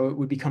to us, how it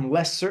would become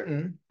less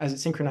certain as it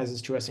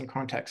synchronizes to us in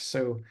context.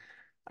 So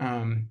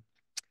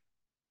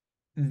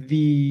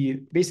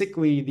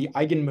basically the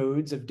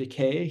eigenmodes of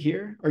decay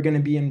here are going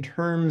to be in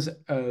terms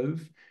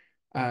of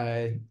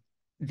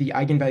the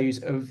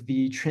eigenvalues of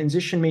the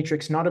transition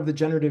matrix, not of the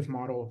generative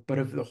model, but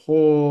of the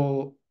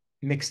whole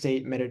mixed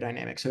state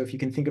metadynamic. So if you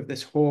can think of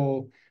this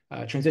whole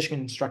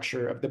transition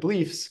structure of the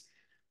beliefs,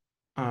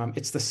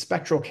 it's the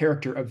spectral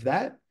character of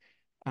that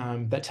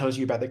that tells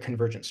you about the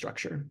convergent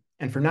structure.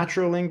 And for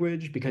natural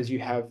language, because you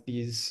have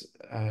these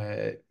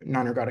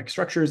non-ergodic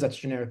structures, that's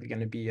generically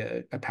going to be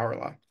a power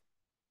law.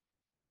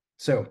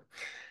 So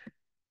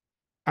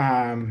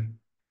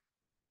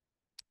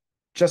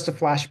just a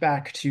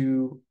flashback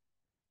to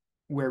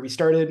where we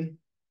started.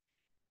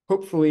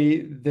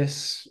 Hopefully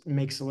this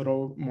makes a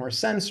little more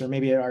sense, or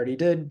maybe it already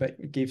did, but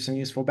it gave some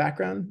useful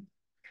background.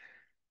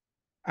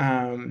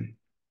 And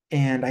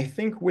I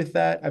think with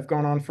that, I've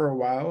gone on for a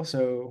while.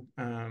 So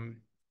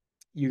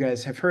you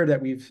guys have heard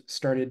that we've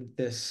started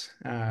this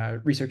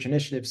research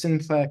initiative,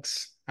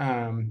 Simplex.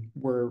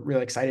 We're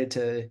really excited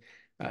to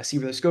see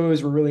where this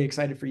goes. We're really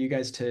excited for you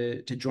guys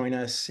to join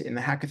us in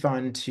the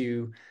hackathon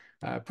to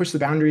push the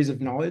boundaries of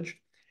knowledge.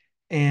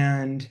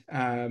 And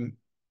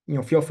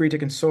feel free to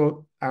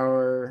consult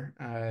our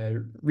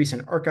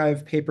recent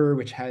archive paper,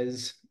 which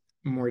has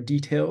more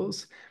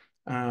details.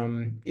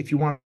 If you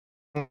want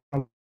a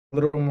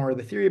little more of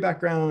the theory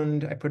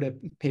background, I put a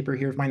paper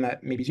here of mine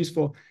that maybe is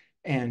useful.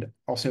 And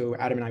also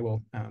Adam and I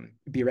will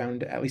be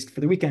around at least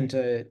for the weekend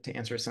to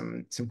answer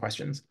some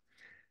questions.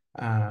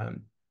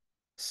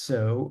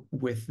 So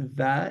with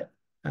that,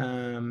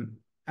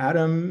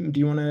 Adam, do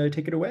you want to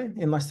take it away?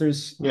 Unless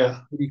there's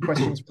maybe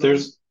questions.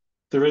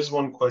 There is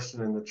one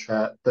question in the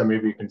chat that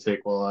maybe you can take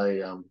while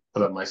I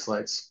put up my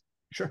slides.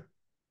 Sure.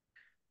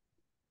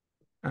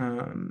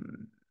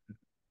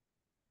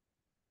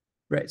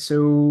 Right.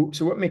 So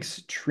what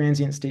makes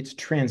transient states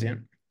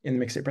transient in the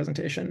mixed state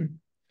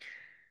presentation?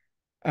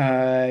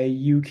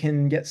 You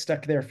can get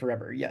stuck there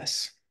forever.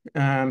 Yes.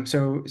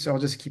 So I'll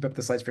just keep up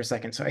the slides for a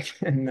second so I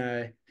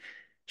can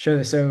show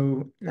this.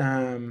 So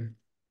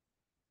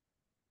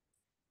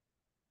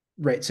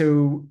right.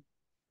 So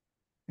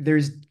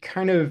there's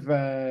kind of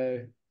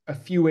a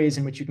few ways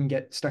in which you can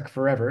get stuck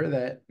forever.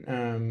 That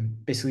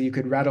basically you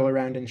could rattle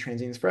around in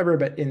transients forever,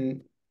 but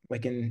in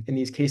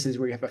these cases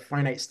where you have a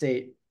finite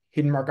state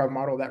hidden Markov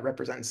model that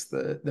represents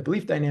the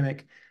belief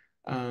dynamic,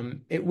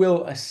 it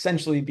will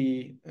essentially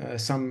be a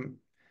sum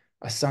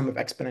of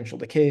exponential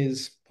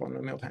decays,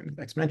 polynomial times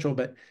exponential,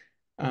 but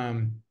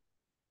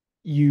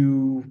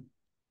you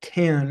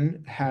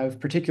can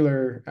have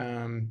particular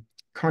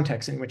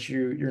contexts in which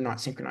you're not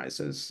synchronized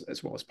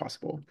as well as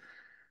possible.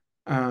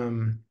 But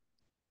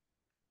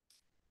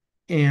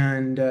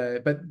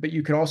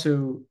you could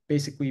also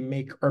basically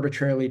make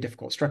arbitrarily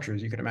difficult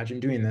structures. You could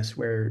imagine doing this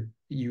where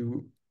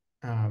you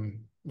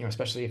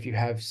especially if you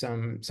have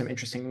some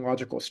interesting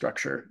logical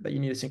structure that you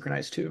need to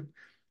synchronize to.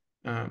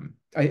 I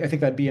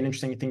think that'd be an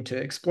interesting thing to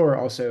explore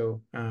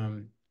also.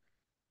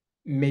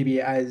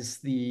 Maybe as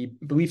the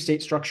belief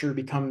state structure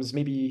becomes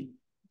maybe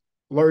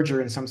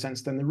larger in some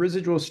sense than the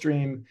residual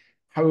stream,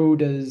 how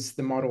does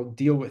the model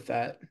deal with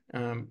that?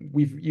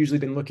 We've usually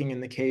been looking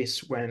in the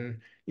case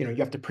when you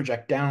have to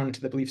project down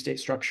to the belief state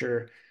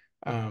structure,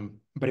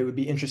 but it would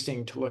be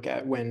interesting to look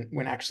at when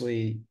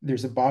actually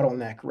there's a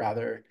bottleneck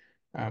rather.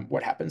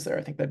 What happens there?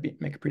 I think that'd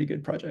make a pretty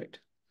good project.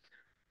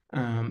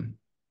 I'm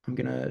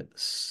gonna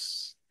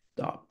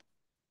stop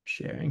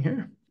sharing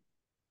here.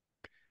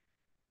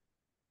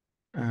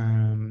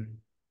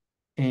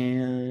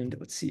 And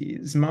let's see,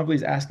 Zmavli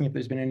is asking if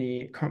there's been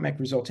any Comp Mech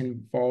results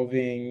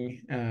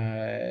involving,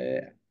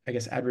 I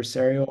guess,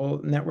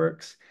 adversarial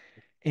networks.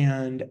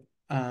 And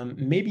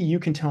maybe you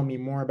can tell me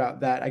more about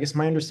that. I guess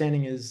my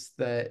understanding is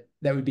that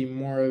would be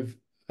more of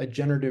a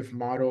generative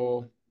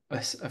model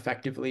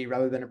effectively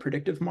rather than a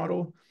predictive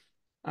model,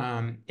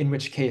 in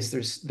which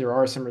case there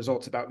are some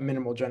results about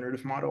minimal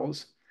generative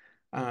models,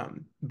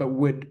 but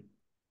would,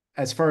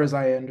 as far as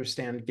I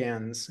understand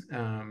GANs,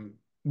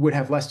 would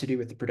have less to do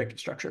with the predictive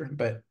structure.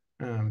 But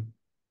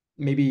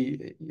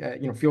maybe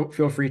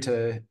feel free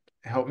to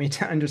help me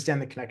to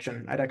understand the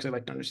connection. I'd actually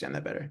like to understand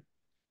that better.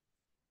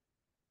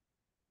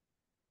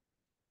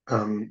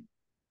 Can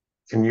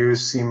you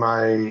see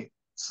my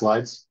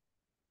slides?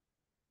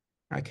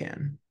 I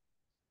can.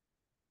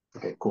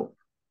 Okay, cool.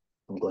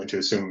 I'm going to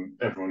assume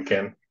everyone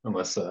can,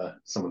 unless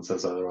someone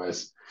says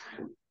otherwise.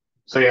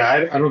 So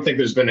yeah, I don't think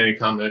there's been any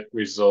common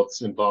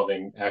results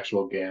involving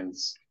actual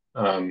GANs.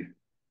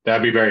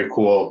 That'd be very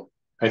cool.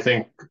 I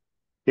think,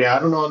 yeah, I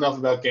don't know enough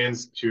about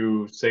GANs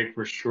to say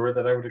for sure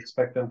that I would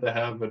expect them to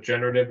have a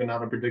generative and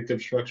not a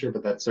predictive structure,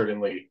 but that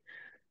certainly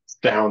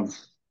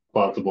sounds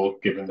plausible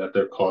given that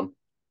they're called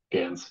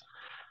GANs.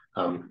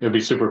 It'd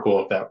be super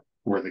cool if that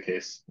were the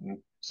case. And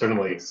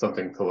certainly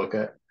something to look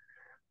at.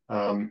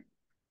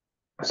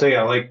 So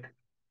yeah,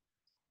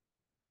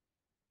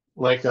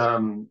 like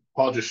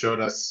Paul just showed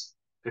us,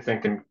 I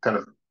think in kind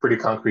of pretty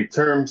concrete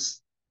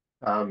terms,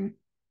 Comp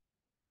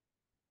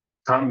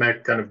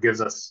Mech kind of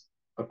gives us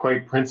a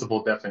quite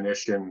principled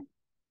definition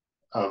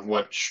of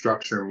what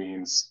structure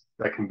means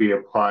that can be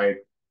applied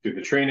to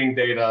the training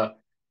data,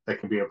 that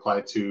can be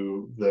applied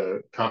to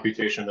the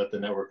computation that the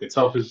network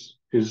itself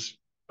is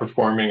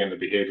performing and the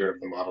behavior of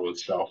the model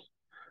itself.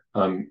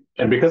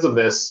 And because of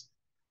this,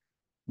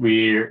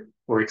 we're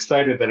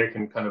excited that it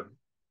can kind of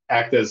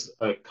act as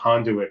a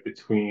conduit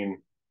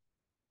between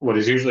what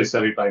is usually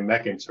studied by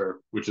MechInterp,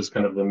 which is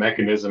kind of the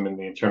mechanism and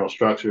the internal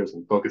structures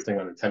and focusing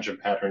on attention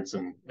patterns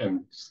and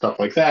stuff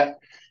like that,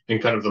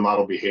 and kind of the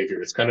model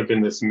behavior. It's kind of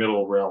in this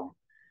middle realm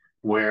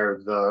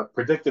where the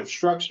predictive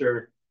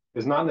structure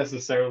is not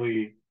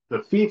necessarily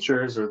the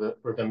features or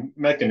the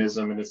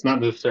mechanism, and it's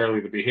not necessarily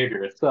the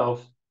behavior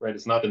itself, right?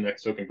 It's not the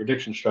next token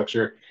prediction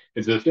structure.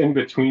 It's this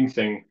in-between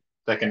thing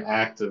that can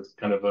act as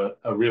kind of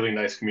a really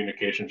nice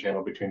communication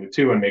channel between the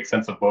two and make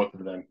sense of both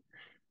of them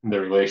in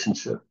their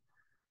relationship.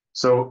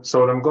 So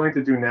what I'm going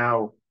to do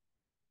now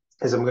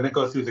is I'm going to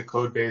go through the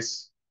code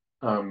base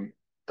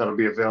that'll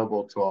be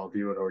available to all of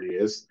you. It already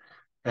is.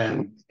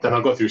 And then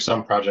I'll go through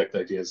some project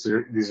ideas.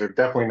 These are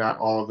definitely not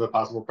all of the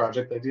possible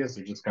project ideas.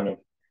 They're just kind of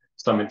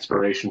some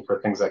inspiration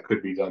for things that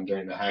could be done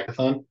during the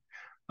hackathon.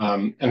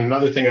 And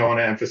another thing I want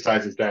to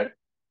emphasize is that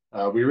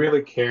we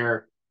really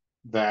care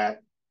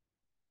that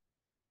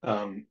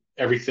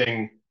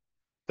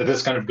that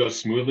this kind of goes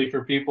smoothly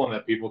for people and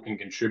that people can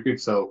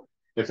contribute. So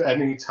if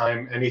any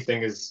time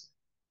anything is,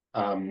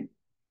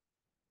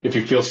 if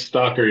you feel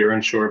stuck or you're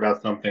unsure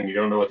about something, you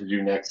don't know what to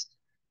do next,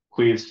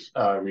 please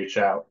reach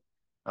out.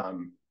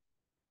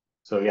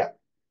 So yeah,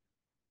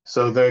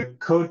 so the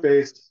code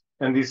base,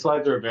 and these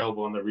slides are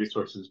available on the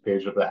resources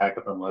page of the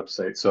hackathon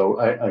website. So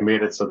I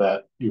made it so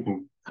that you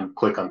can kind of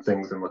click on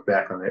things and look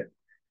back on it.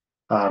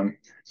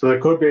 So the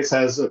code base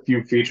has a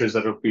few features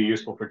that will be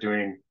useful for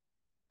doing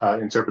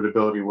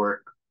interpretability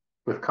work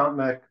with Comp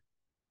Mech.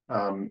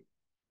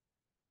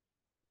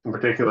 In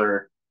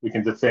particular, we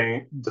can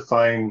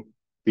define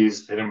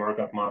these data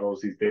markup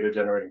models, these data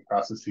generating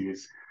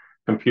processes,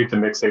 compute the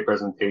mixed state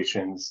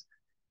presentations,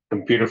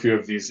 compute a few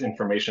of these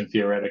information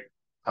theoretic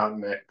Comp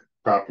Mech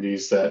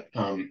properties that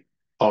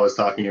Paul was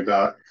talking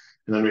about.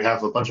 And then we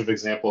have a bunch of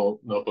example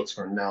notebooks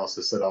for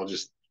analysis that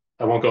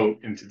I won't go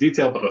into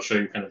detail, but I'll show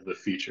you kind of the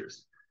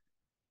features.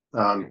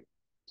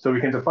 So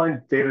we can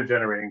define data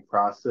generating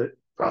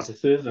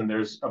processes, and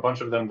there's a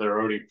bunch of them that are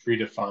already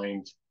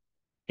predefined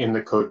in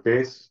the code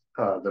base.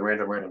 The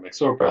random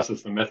XOR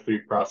process, the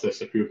MEF3 process,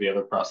 a few of the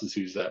other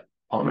processes that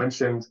Paul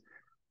mentioned.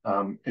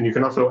 And you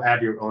can also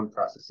add your own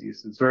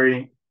processes.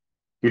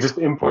 You just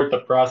import the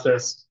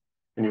process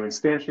and you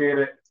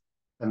instantiate it.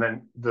 And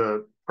then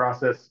the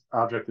process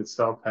object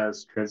itself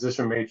has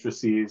transition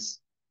matrices.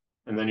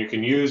 And then you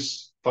can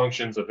use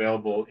functions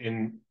available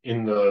in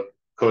the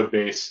code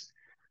base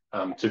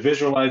to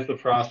visualize the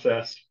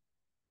process.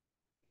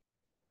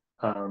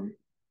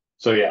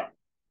 So yeah,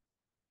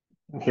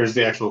 here's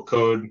the actual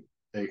code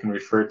that you can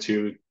refer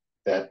to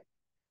that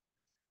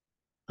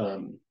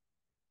will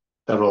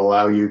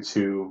allow you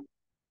to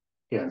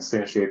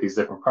instantiate these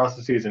different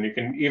processes. And you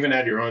can even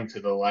add your own to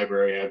the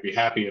library. I'd be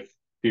happy if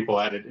people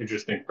added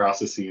interesting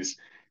processes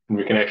and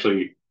we can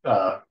actually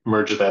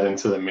merge that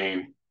into the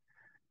main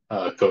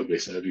code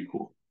base. That'd be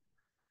cool.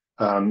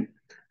 And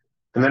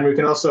then we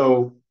can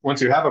also,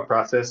 once you have a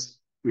process,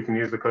 we can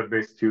use the code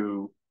base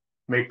to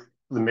make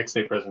the mixed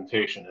state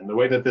presentation. And the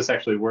way that this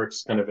actually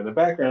works kind of in the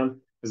background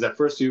is that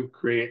first you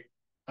create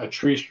a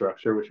tree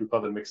structure, which we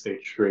call the mixed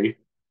state tree.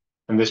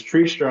 And this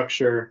tree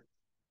structure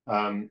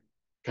kind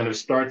of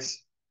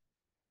starts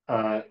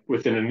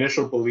with an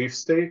initial belief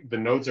state. The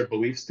nodes are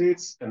belief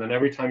states. And then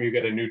every time you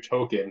get a new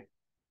token,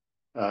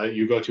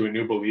 you go to a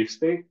new belief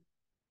state.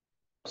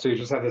 So you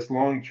just have this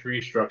long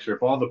tree structure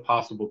of all the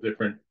possible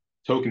different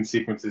token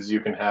sequences you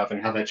can have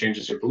and how that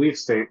changes your belief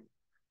state.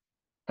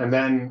 And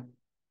then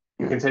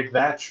you can take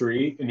that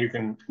tree and you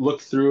can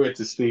look through it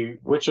to see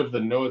which of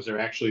the nodes are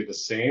actually the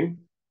same,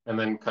 and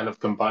then kind of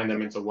combine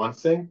them into one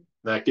thing.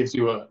 That gives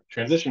you a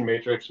transition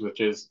matrix,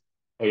 which is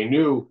a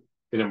new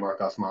hidden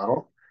Markov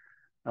model.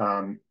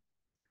 And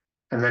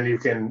then you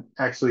can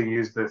actually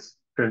use this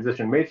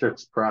transition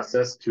matrix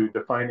process to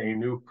define a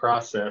new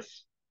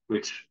process,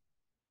 which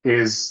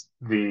is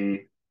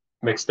the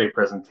mixed state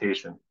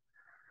presentation.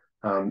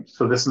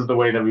 So this is the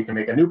way that we can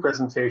make a new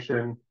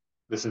presentation.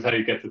 This is how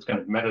you get this kind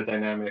of meta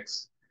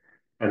dynamics.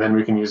 And then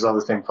we can use all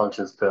the same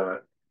functions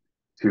to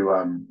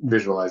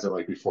visualize it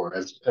like before.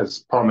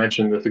 As Paul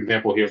mentioned, this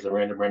example here is a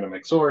random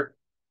XOR,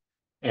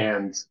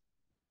 and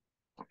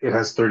it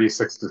has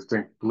 36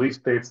 distinct belief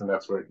states, and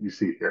that's what you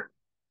see here.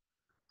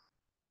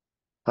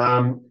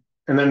 And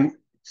then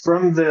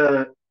from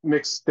the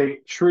mixed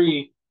state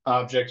tree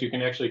object, you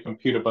can actually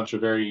compute a bunch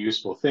of very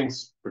useful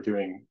things for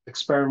doing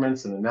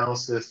experiments and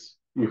analysis.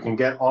 You can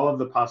get all of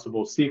the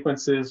possible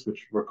sequences,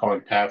 which we're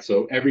calling paths.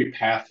 So every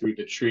path through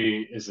the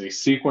tree is a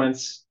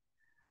sequence,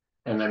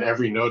 and then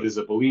every node is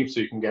a belief. So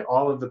you can get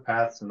all of the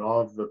paths and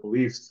all of the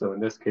beliefs. So in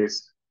this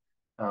case,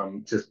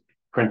 just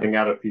printing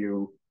out a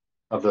few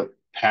of the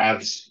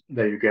paths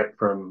that you get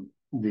from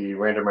the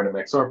random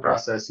XOR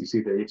process. You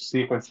see the H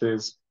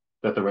sequences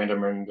that the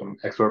random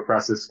XOR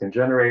process can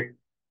generate,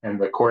 and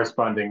the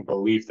corresponding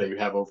belief that you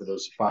have over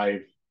those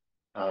 5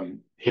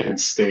 hidden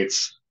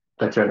states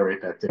that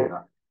generate that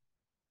data.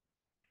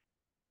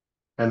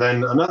 And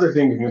then another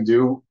thing you can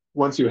do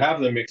once you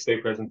have the mixed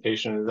state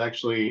presentation is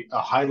actually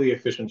a highly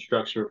efficient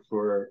structure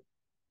for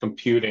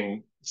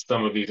computing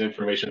some of these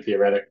information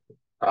theoretic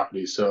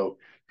properties. So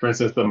for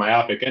instance, the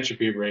myopic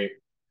entropy rate,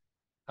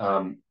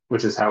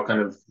 which is how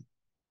kind of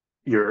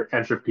your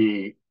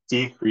entropy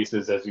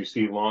decreases as you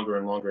see longer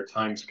and longer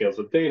time scales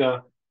of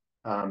data.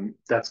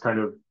 That's kind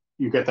of,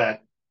 you get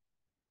that,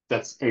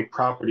 that's a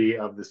property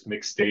of this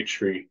mixed state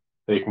tree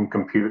that you can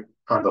compute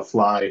on the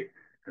fly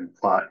and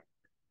plot.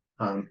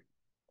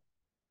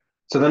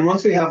 So then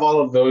once we have all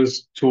of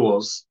those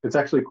tools, it's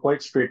actually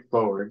quite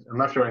straightforward. I'm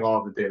not showing all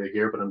of the data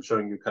here, but I'm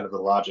showing you kind of the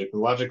logic. The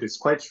logic is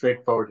quite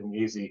straightforward and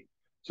easy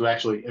to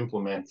actually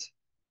implement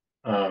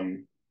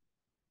kind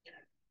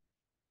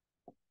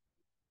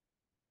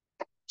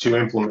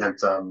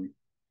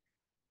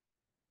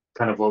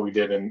of what we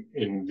did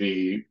in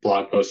the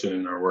blog post and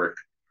in our work.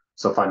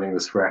 So finding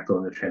this fractal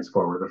and the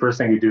transformer. The first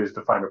thing you do is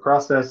define a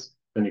process,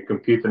 then you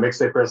compute the mixed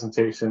state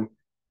presentation,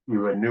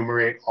 you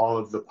enumerate all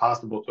of the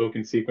possible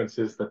token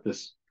sequences that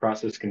this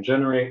process can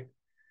generate,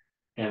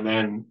 and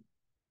then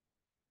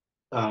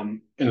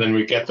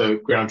we get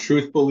the ground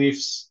truth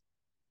beliefs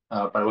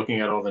by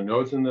looking at all the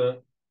nodes in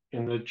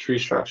the tree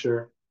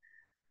structure.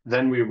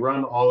 Then we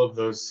run all of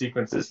those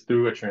sequences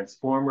through a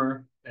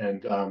transformer,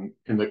 and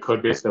in the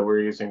code base that we're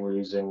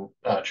using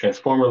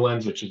transformer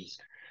lens, which is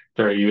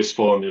very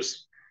useful. And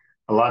there's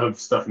a lot of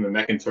stuff in the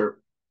mech interp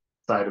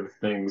side of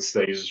things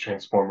that uses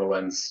transformer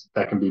lens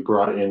that can be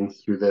brought in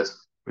through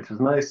this, which is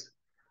nice.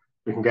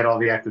 We can get all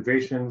the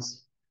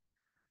activations,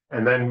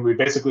 and then we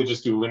basically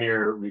just do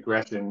linear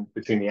regression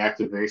between the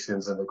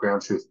activations and the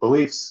ground truth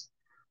beliefs,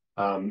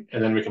 and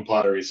then we can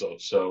plot our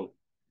results. So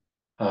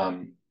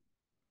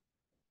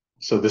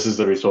this is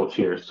the result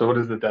here. So what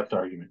is the depth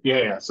argument?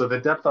 Yeah. So the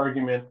depth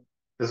argument,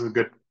 this is a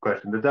good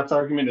question. The depth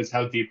argument is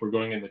how deep we're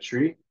going in the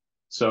tree.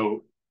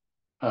 So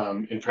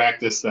in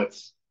practice,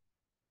 that's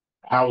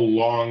how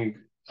long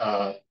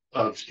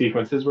of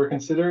sequences we're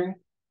considering.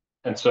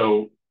 And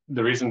so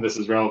the reason this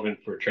is relevant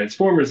for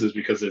transformers is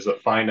because there's a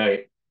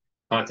finite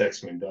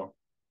context window.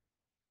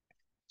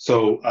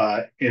 So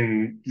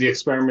in the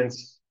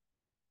experiments,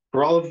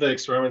 for all of the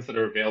experiments that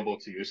are available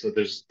to you, so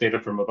there's data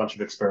from a bunch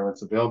of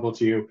experiments available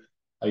to you,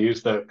 I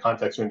use the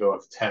context window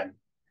of 10.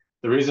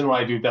 The reason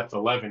why I do depth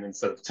 11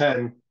 instead of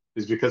 10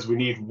 is because we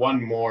need one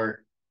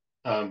more,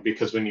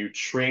 because when you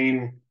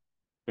train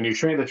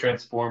the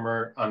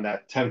transformer on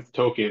that 10th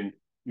token,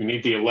 you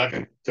need the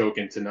 11th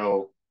token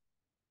to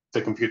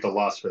compute the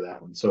loss for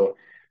that one. So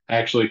I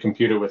actually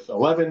compute it with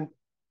 11,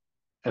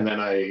 and then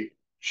I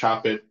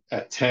chop it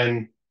at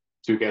 10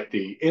 to get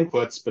the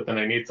inputs, but then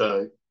I need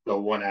to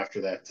go one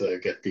after that to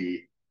get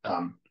the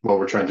what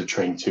we're trying to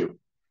train to,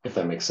 if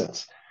that makes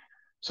sense.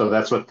 So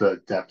that's what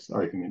the depth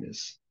argument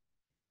is.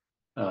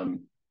 Hopefully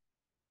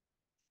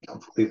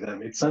that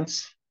made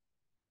sense.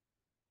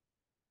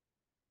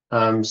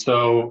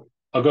 So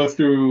I'll go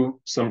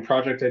through some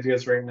project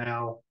ideas right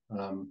now,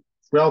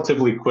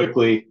 relatively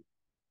quickly.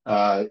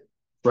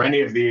 For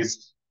any of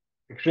these,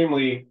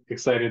 extremely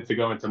excited to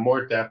go into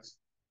more depth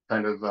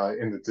kind of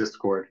in the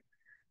Discord.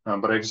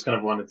 But I just kind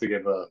of wanted to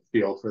give a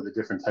feel for the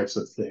different types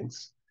of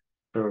things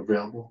that are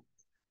available.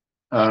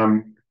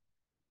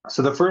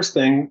 So the first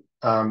thing,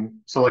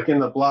 so like in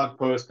the blog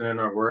post and in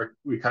our work,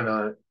 we kind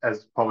of,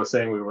 as Paul was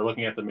saying, we were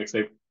looking at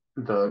the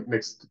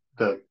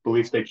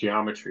belief state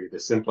geometry. The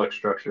simplex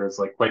structure is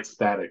like quite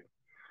static.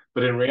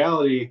 But in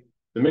reality,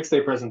 the mixed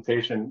state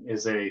presentation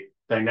is a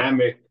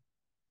dynamic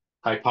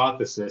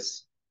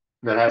hypothesis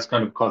that has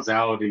kind of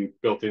causality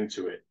built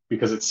into it,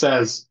 because it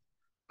says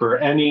for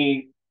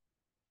any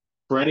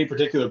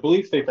particular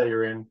belief state that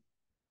you're in,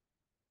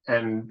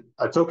 and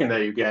a token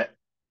that you get,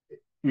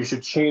 you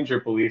should change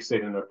your belief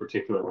state in a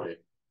particular way.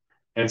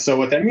 And so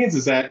what that means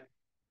is that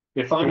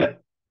if I'm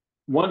at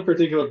one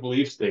particular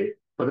belief state,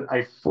 but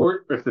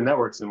if the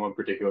network's in one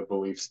particular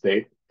belief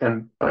state,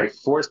 and I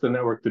force the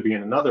network to be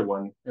in another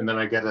one, and then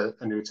I get a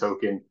new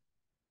token,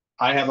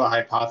 I have a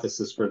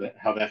hypothesis for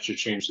how that should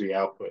change the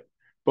output,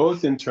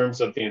 both in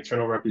terms of the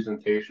internal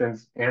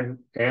representations and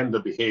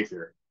the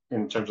behavior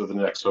in terms of the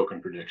next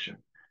token prediction.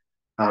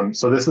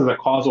 So this is a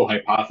causal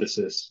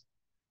hypothesis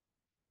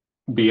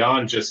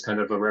beyond just kind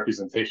of a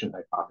representation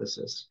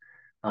hypothesis.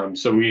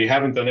 So we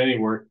haven't done any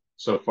work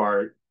so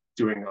far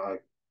doing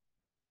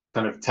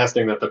kind of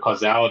testing that the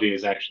causality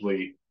is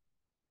actually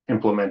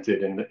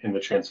implemented in the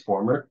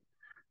transformer.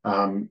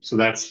 So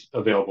that's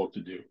available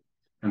to do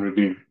and would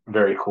be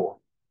very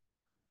cool.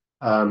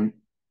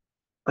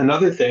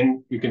 Another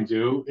thing you can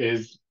do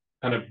is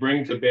kind of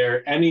bring to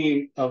bear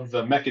any of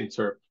the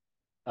mech-interp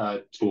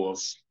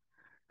tools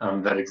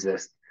that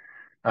exist.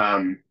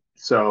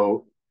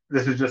 So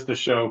this is just to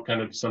show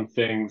kind of some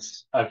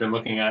things I've been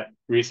looking at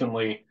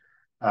recently.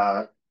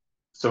 So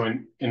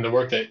in the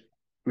work that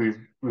we've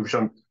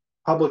shown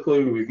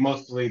publicly, we've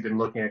mostly been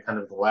looking at kind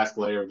of the last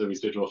layer of the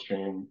residual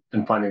stream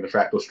and finding the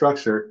fractal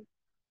structure.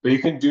 But you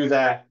can do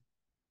that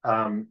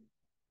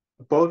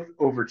both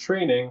over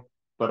training,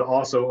 but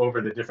also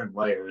over the different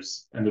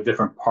layers and the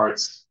different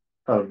parts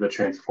of the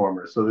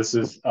transformer. So this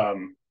is a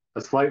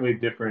slightly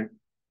different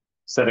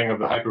setting of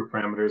the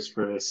hyperparameters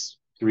for this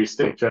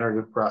three-state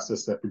generative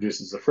process that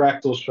produces a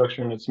fractal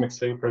structure in its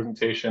mixed-state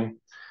presentation.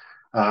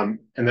 And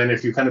then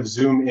if you kind of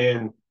zoom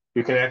in,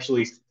 you can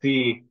actually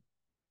see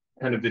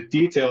kind of the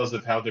details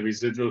of how the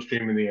residual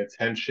stream and the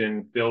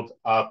attention build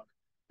up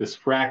this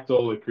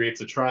fractal. It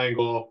creates a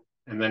triangle.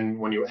 And then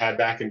when you add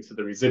back into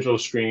the residual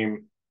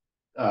stream,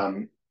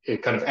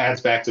 it kind of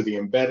adds back to the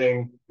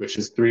embedding, which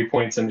is 3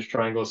 points in the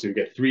triangle. So you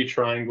get 3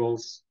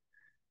 triangles.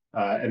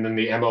 And then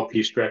the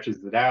MLP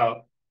stretches it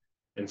out,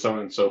 and so on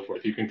and so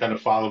forth. You can kind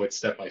of follow it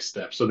step by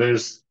step. So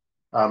there's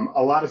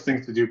a lot of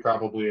things to do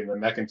probably in the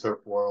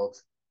mech-interp world.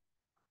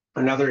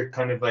 Another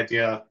kind of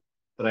idea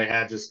that I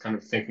had just kind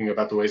of thinking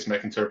about the ways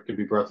mech-interp could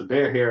be brought to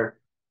bear here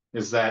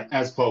is that,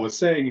 as Paul was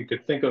saying, you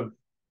could think of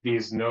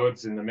these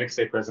nodes in the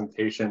mixed-state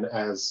presentation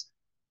as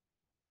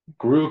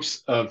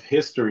groups of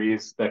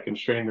histories that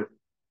constrain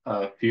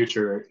the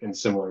future in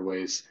similar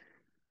ways.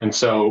 And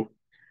so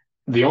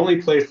the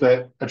only place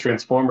that a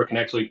transformer can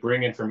actually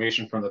bring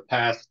information from the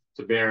past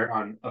to bear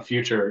on a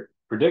future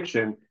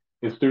prediction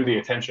is through the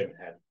attention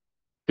head,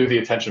 through the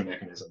attention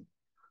mechanism.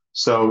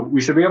 So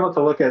we should be able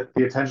to look at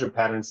the attention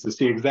patterns to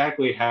see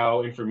exactly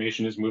how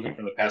information is moving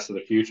from the past to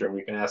the future. And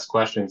we can ask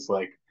questions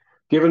like,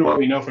 given what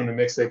we know from the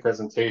mixed-state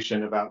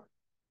presentation about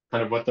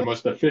kind of what the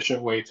most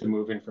efficient way to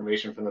move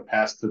information from the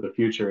past to the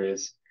future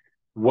is,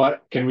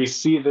 what can we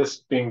see this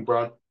being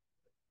brought,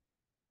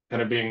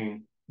 kind of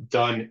being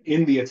done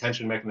in the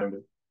attention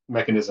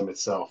mechanism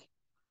itself?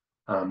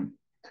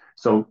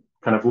 So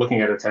kind of looking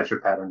at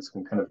attention patterns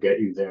can kind of get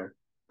you there.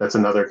 That's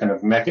another kind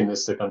of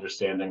mechanistic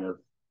understanding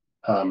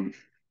of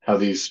how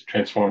these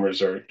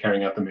transformers are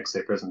carrying out the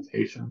mixed-state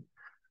presentation.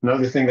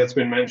 Another thing that's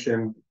been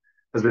mentioned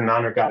has been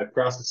non-ergodic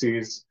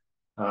processes.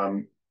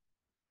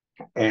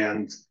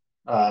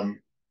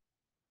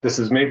 This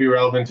is maybe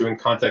relevant to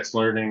in-context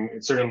learning.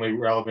 It's certainly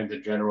relevant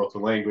in general to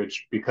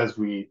language because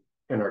we,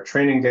 in our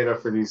training data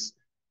for these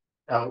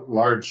real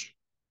large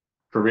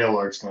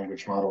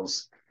language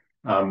models,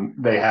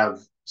 they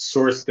have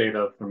source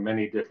data from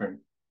many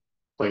different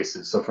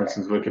places. So for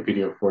instance,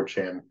 Wikipedia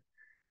 4chan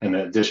and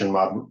Edition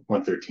Mod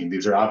 113.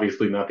 These are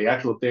obviously not the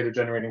actual data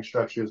generating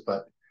structures,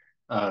 but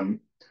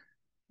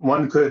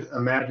one could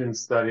imagine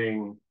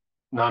studying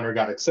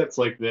non-ergodic sets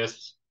like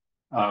this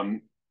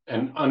and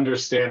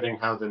understanding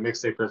how the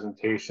mixed-state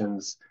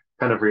presentations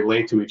kind of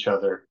relate to each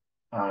other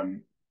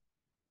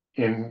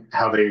in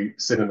how they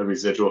sit in the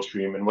residual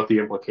stream and what the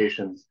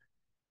implications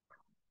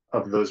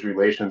of those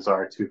relations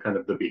are to kind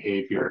of the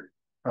behavior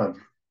of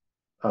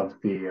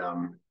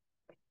the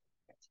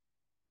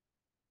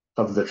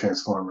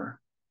transformer.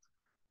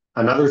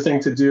 Another thing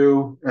to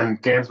do,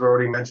 and Gansver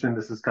already mentioned,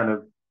 this is kind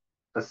of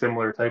a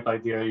similar type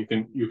idea.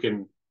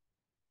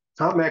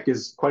 Comp Mech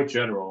is quite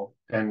general,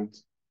 and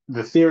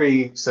the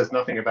theory says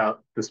nothing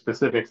about the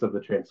specifics of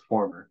the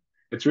transformer.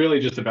 It's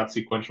really just about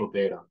sequential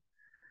data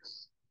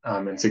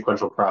and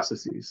sequential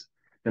processes.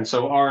 And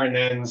so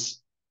RNNs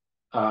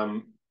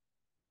are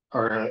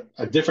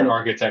a different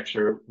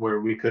architecture where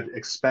we could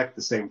expect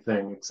the same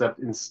thing, except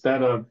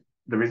instead of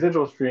the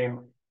residual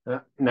stream,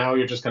 now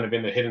you're just kind of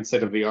in the hidden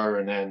state of the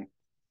RNN,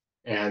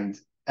 and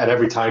at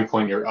every time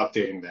point you're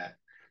updating that.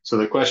 So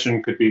the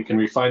question could be, can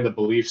we find the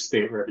belief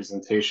state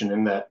representation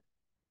in that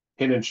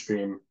hidden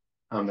stream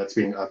that's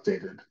being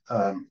updated?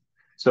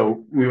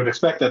 So we would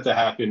expect that to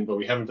happen, but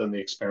we haven't done the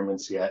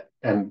experiments yet.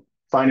 And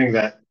finding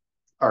that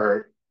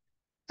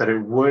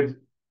it would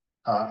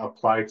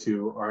apply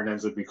to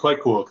RNNs would be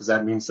quite cool, because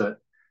that means that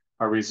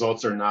our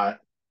results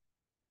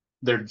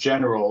they're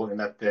general in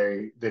that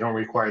they don't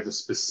require the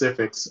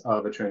specifics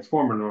of a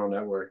transformer neural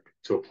network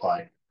to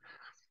apply.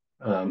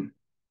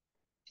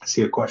 I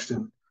see a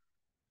question.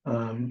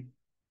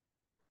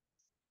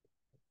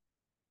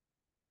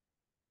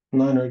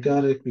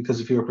 Non-ergodic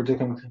because if you were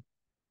predicting,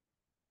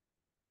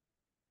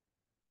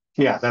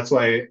 yeah, that's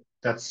why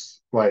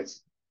it's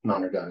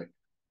non-ergodic.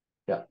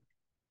 Yeah.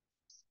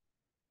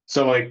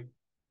 So like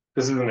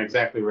this isn't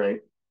exactly right,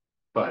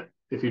 but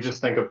if you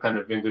just think of kind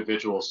of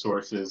individual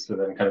sources and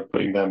then kind of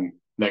putting them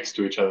next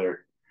to each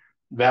other,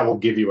 that will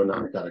give you a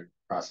non-ergodic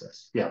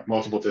process. Yeah,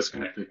 multiple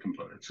disconnected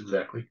components,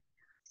 exactly.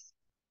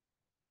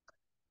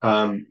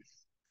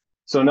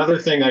 So another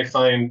thing I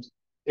find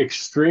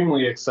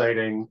extremely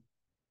exciting,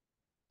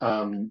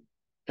 and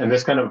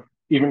this kind of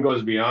even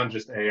goes beyond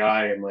just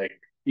AI and like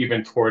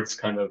even towards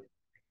kind of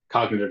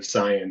cognitive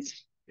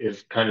science,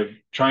 is kind of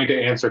trying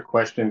to answer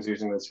questions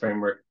using this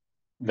framework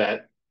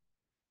that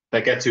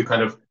get to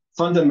kind of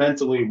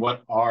fundamentally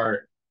what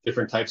are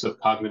different types of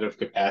cognitive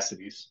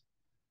capacities.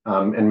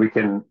 And we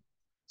can,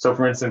 so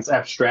for instance,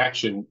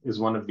 abstraction is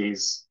one of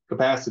these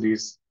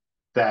capacities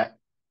that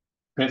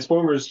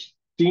transformers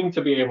seem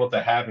to be able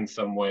to have in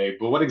some way,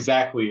 but what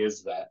exactly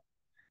is that?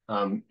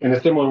 In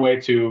a similar way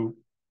to,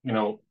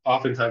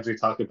 oftentimes we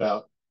talk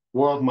about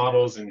world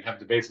models and have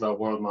debates about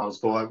world models,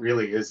 but what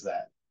really is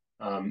that?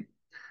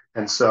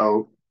 And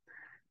so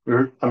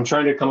I'm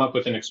trying to come up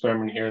with an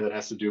experiment here that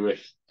has to do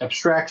with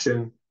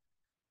abstraction,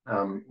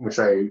 which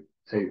I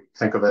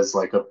think of as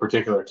like a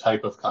particular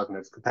type of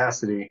cognitive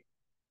capacity.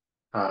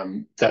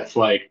 That's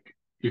like,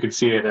 you could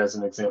see it as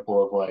an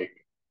example of like,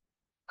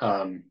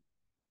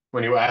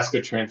 when you ask you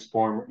ask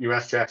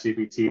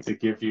ChatGPT to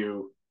give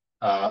you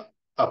a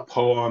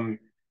poem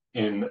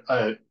in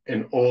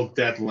an old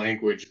dead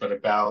language, but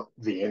about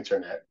the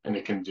internet, and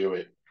it can do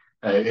it.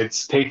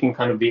 It's taking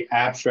kind of the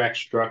abstract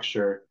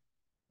structure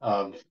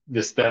of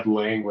this dead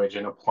language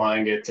and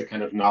applying it to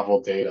kind of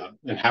novel data.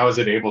 And how is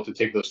it able to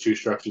take those two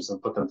structures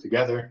and put them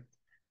together?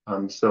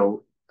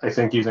 So I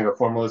think using a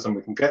formalism,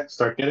 we can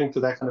start getting to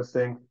that kind of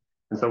thing.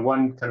 And so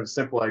one kind of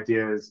simple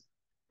idea is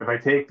if I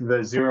take the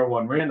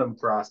 0-1 random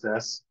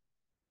process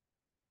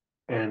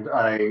and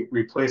I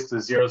replace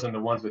the zeros and the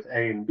ones with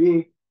A and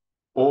B,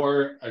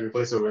 or I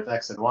replace it with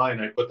X and Y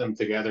and I put them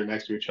together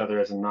next to each other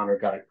as a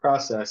non-ergodic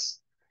process,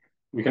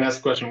 we can ask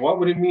the question, what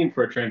would it mean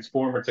for a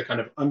transformer to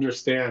kind of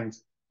understand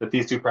that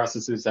these two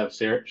processes have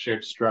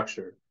shared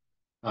structure?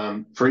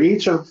 For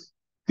each of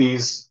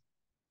these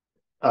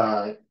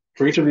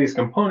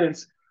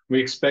components, we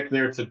expect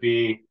there to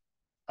be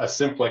a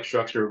simplex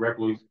structure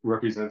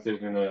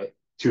represented in a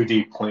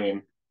 2D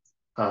plane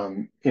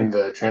in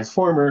the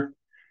transformer,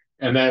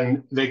 and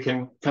then they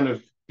can kind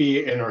of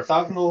be in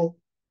orthogonal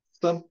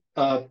sub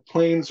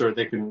planes, or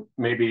they can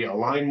maybe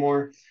align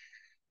more.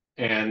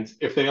 And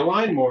if they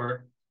align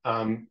more,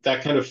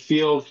 that kind of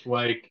feels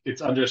like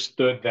it's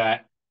understood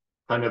that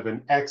kind of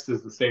an X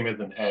is the same as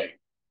an A.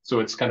 So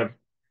it's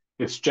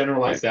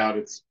generalized out,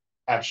 it's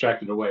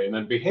abstracted away. And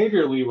then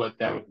behaviorally, what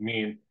that would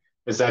mean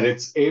is that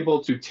it's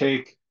able to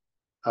take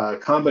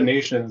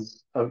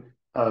combinations of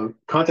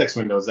context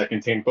windows that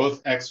contain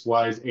both X,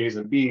 Y's, A's,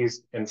 and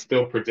B's and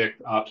still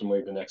predict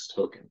optimally the next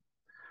token.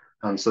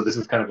 So this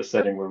is kind of a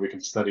setting where we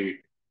can study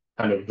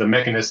kind of the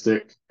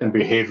mechanistic and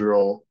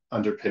behavioral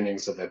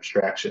underpinnings of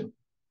abstraction.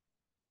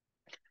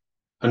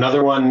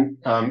 Another one,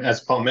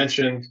 as Paul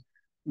mentioned,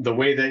 the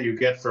way that you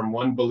get from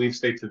one belief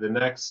state to the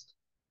next,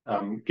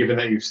 given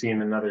that you've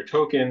seen another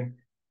token,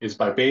 is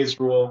by Bayes'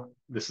 rule.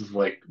 This is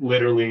like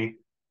literally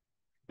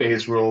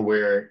Bayes' rule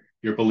where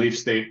your belief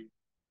state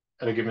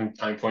at a given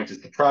time point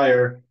is the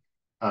prior.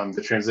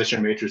 The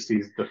transition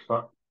matrices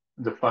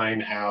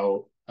define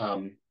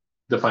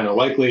a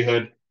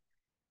likelihood,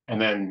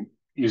 and then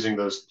using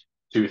those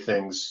two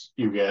things,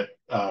 you get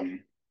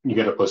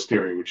a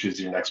posterior, which is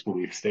your next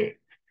belief state.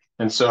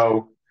 And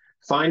so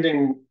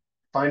finding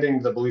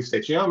the belief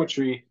state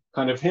geometry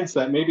kind of hints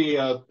that maybe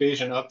a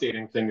Bayesian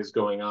updating thing is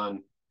going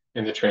on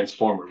in the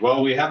transformer.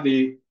 Well, we have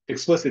the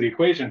explicit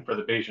equation for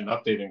the Bayesian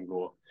updating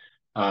rule.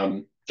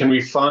 Can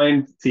we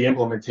find the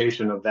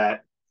implementation of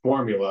that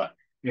formula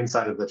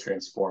inside of the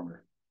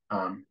transformer?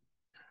 So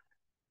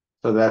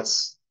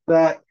that's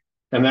that.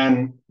 And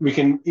then we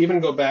can even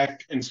go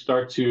back and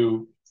start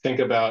to think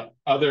about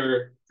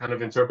other kind of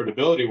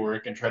interpretability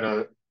work and try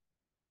to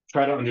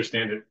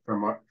understand it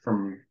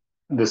from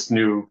this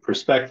new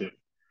perspective.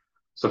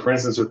 So for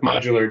instance, with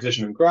modular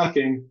addition and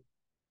grokking,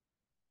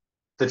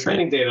 the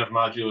training data of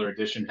modular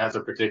addition has a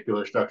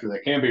particular structure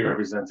that can be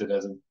represented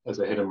as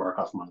a hidden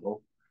Markov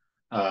model.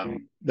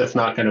 That's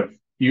not kind of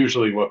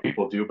usually what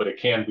people do, but it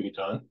can be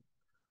done.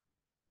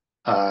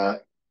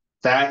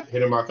 That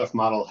hidden Markov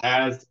model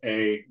has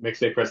a mixed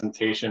state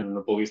presentation and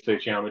the belief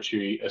state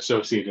geometry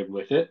associated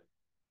with it.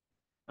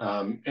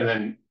 And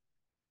then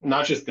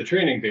not just the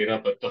training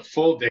data, but the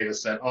full data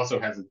set also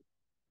has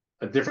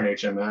a different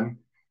HMM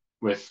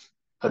with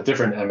a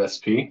different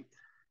MSP.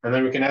 And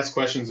then we can ask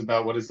questions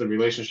about what is the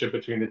relationship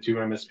between the two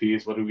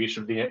MSPs, what do each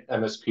of the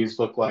MSPs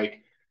look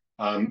like?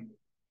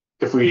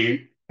 If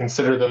we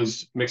consider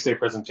those mixed state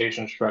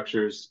presentation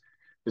structures,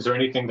 is there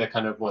anything that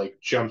kind of like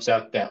jumps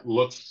out that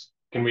looks,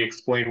 can we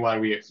explain why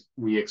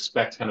we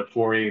expect kind of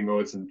Fourier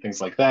modes and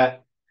things like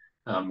that?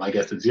 My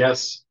guess is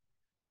yes,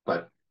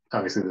 but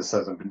obviously this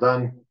hasn't been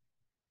done.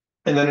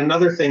 And then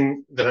another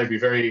thing that I'd be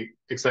very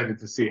excited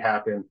to see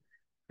happen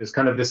is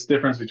kind of this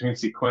difference between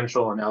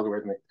sequential and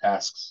algorithmic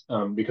tasks,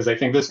 because I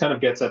think this kind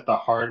of gets at the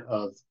heart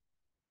of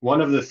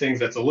one of the things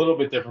that's a little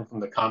bit different from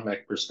the Comp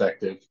Mech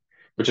perspective,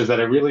 which is that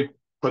it really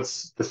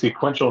puts the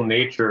sequential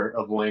nature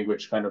of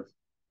language kind of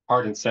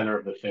heart and center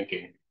of the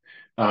thinking.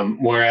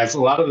 Whereas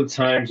a lot of the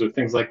times with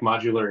things like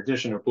modular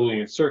addition or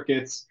Boolean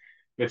circuits,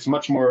 it's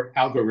much more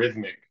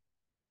algorithmic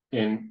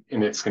in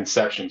its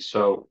conception.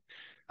 So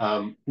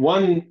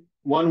one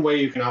way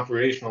you can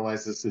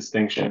operationalize this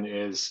distinction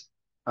is,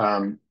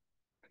 with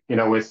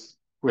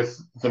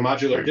the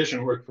modular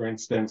addition work, for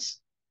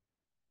instance,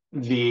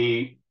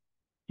 the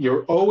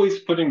you're always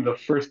putting the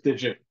first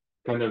digit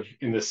kind of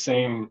in the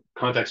same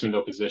context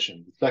window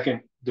position, the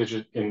second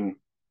digit in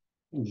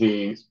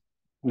the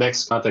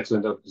next context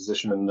window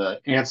position, and the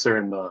answer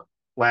in the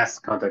last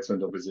context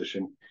window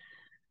position.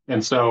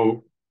 And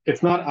so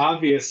it's not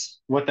obvious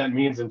what that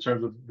means in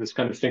terms of this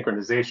kind of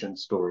synchronization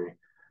story,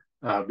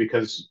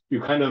 because you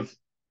kind of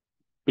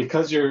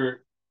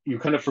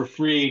for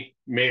free,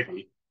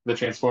 maybe the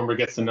transformer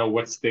gets to know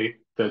what state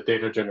the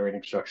data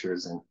generating structure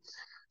is in.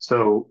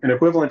 So an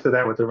equivalent to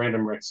that with the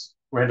random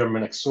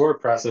XOR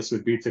process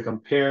would be to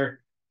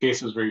compare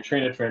cases where you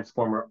train a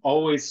transformer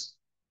always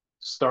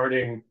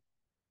starting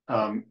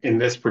in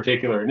this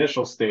particular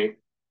initial state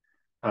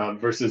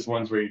versus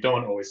ones where you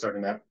don't always start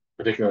in that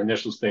particular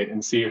initial state,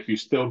 and see if you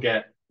still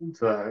get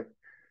the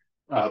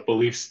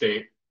belief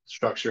state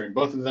structure in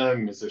both of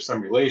them. Is there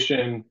some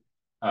relation?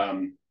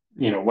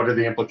 What are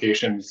the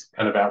implications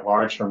kind of at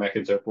large for mech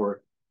and so forth?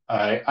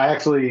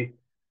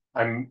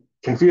 I'm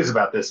confused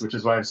about this, which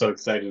is why I'm so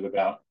excited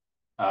about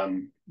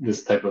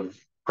this type of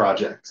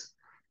project.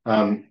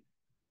 So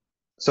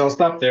I'll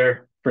stop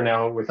there for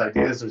now with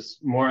ideas. There's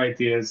more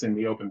ideas in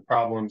the open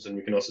problems, and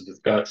we can also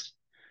discuss.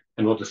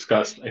 And we'll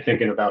discuss, I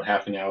think, in about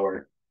half an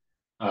hour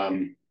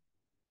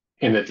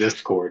in the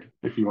Discord,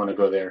 if you want to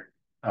go there.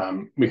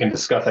 We can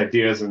discuss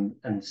ideas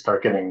and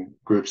start getting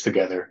groups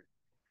together.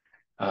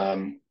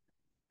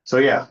 So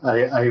yeah,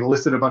 I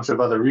listed a bunch of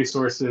other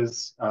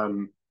resources.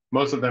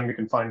 Most of them you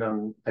can find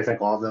on, I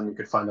think all of them you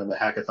could find on the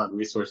hackathon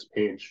resource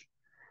page.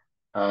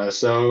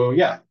 So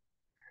yeah.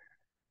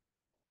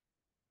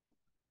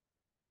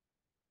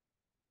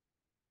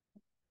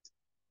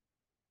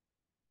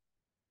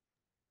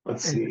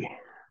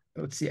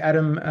 Let's see.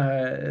 Adam,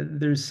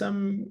 there's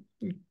some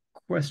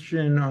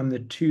question on the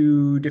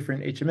two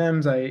different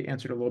HMMs. I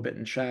answered a little bit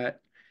in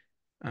chat.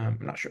 I'm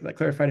not sure if that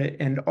clarified it.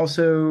 And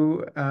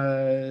also,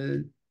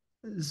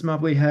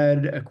 Smobly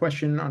had a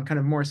question on kind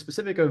of more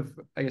specific of,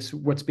 I guess,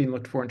 what's being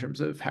looked for in terms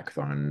of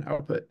hackathon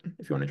output,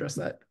 if you want to address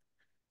that.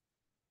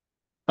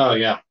 Oh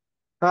yeah.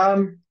 I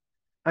mean,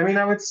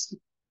 that's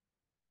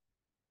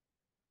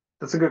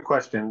a good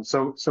question.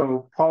 So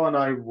Paul and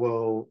I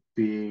will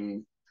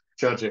be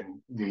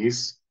judging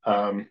these.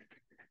 I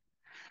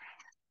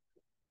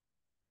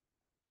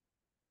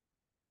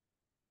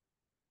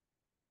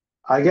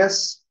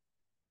guess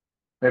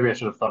maybe I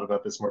should have thought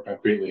about this more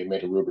concretely and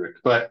made a rubric.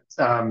 But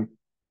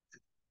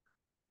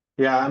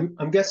yeah,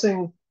 I'm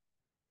guessing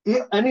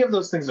any of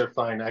those things are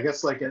fine. I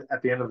guess like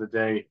at the end of the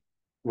day,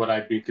 what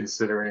I'd be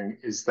considering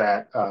is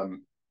that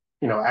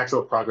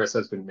actual progress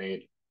has been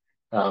made.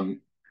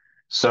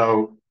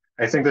 So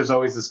I think there's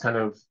always this kind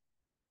of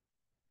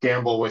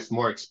gamble with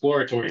more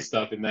exploratory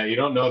stuff in that you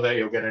don't know that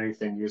you'll get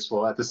anything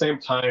useful. At the same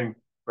time,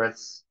 where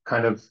it's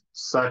kind of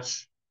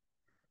such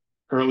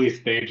early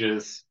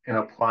stages in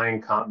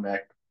applying Comp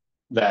Mech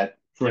that,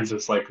 for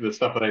instance, like the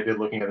stuff that I did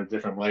looking at the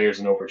different layers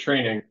and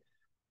overtraining,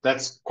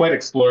 that's quite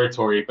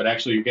exploratory, but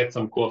actually you get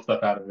some cool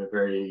stuff out of it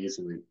very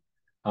easily.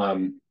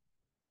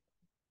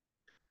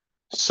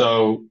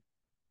 So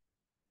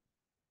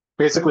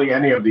basically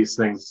any of these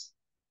things,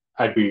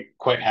 I'd be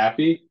quite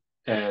happy.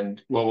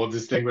 And what will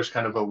distinguish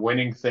kind of a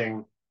winning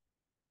thing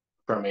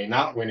from a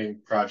not winning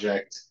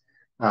project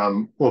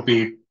will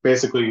be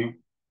basically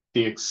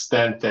the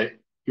extent that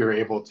you're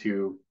able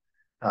to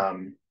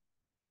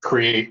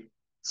create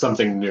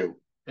something new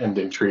and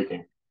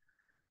intriguing,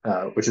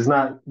 which is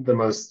not the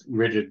most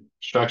rigid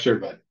structure,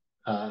 but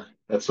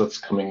that's what's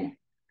coming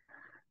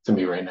to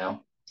me right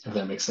now, if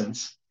that makes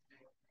sense.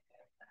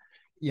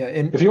 Yeah,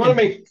 and if you want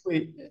to make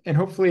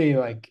hopefully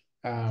like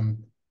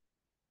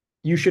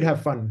you should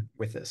have fun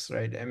with this,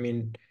 right? I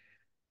mean,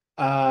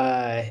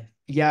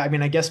 yeah, I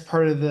mean, I guess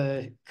part of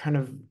the kind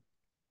of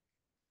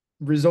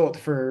result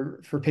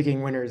for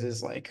picking winners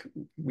is like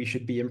we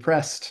should be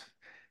impressed,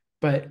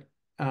 but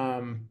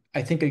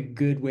I think a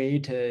good way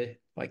to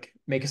like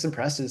make us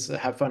impressed is to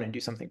have fun and do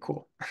something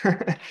cool.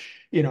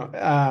 you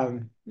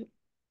know,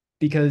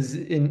 because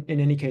in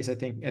any case, I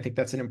think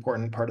that's an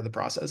important part of the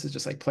process is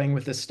just like playing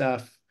with this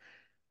stuff.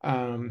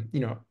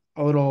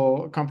 A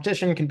little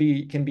competition can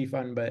be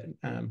fun, but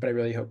I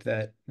really hope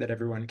that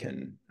everyone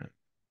can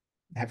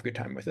have a good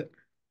time with it.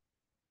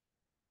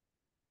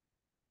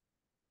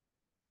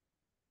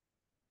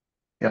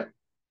 Yeah.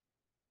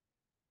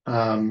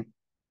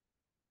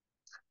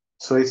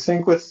 So I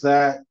think with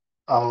that,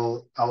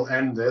 I'll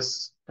end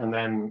this, and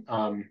then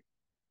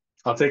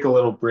I'll take a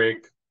little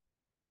break.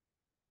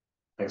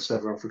 Thanks to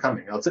everyone for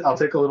coming. I'll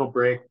take a little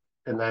break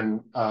and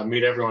then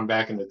meet everyone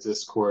back in the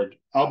Discord.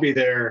 I'll be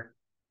there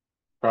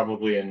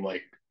probably in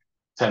like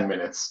 10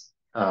 minutes.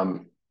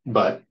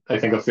 But I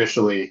think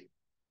officially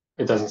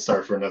it doesn't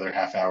start for another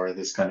half hour,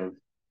 this kind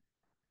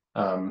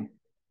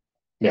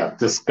of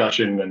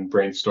discussion and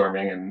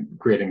brainstorming and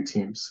creating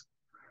teams.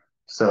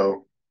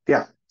 So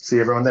yeah, see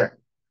everyone there.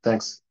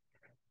 Thanks.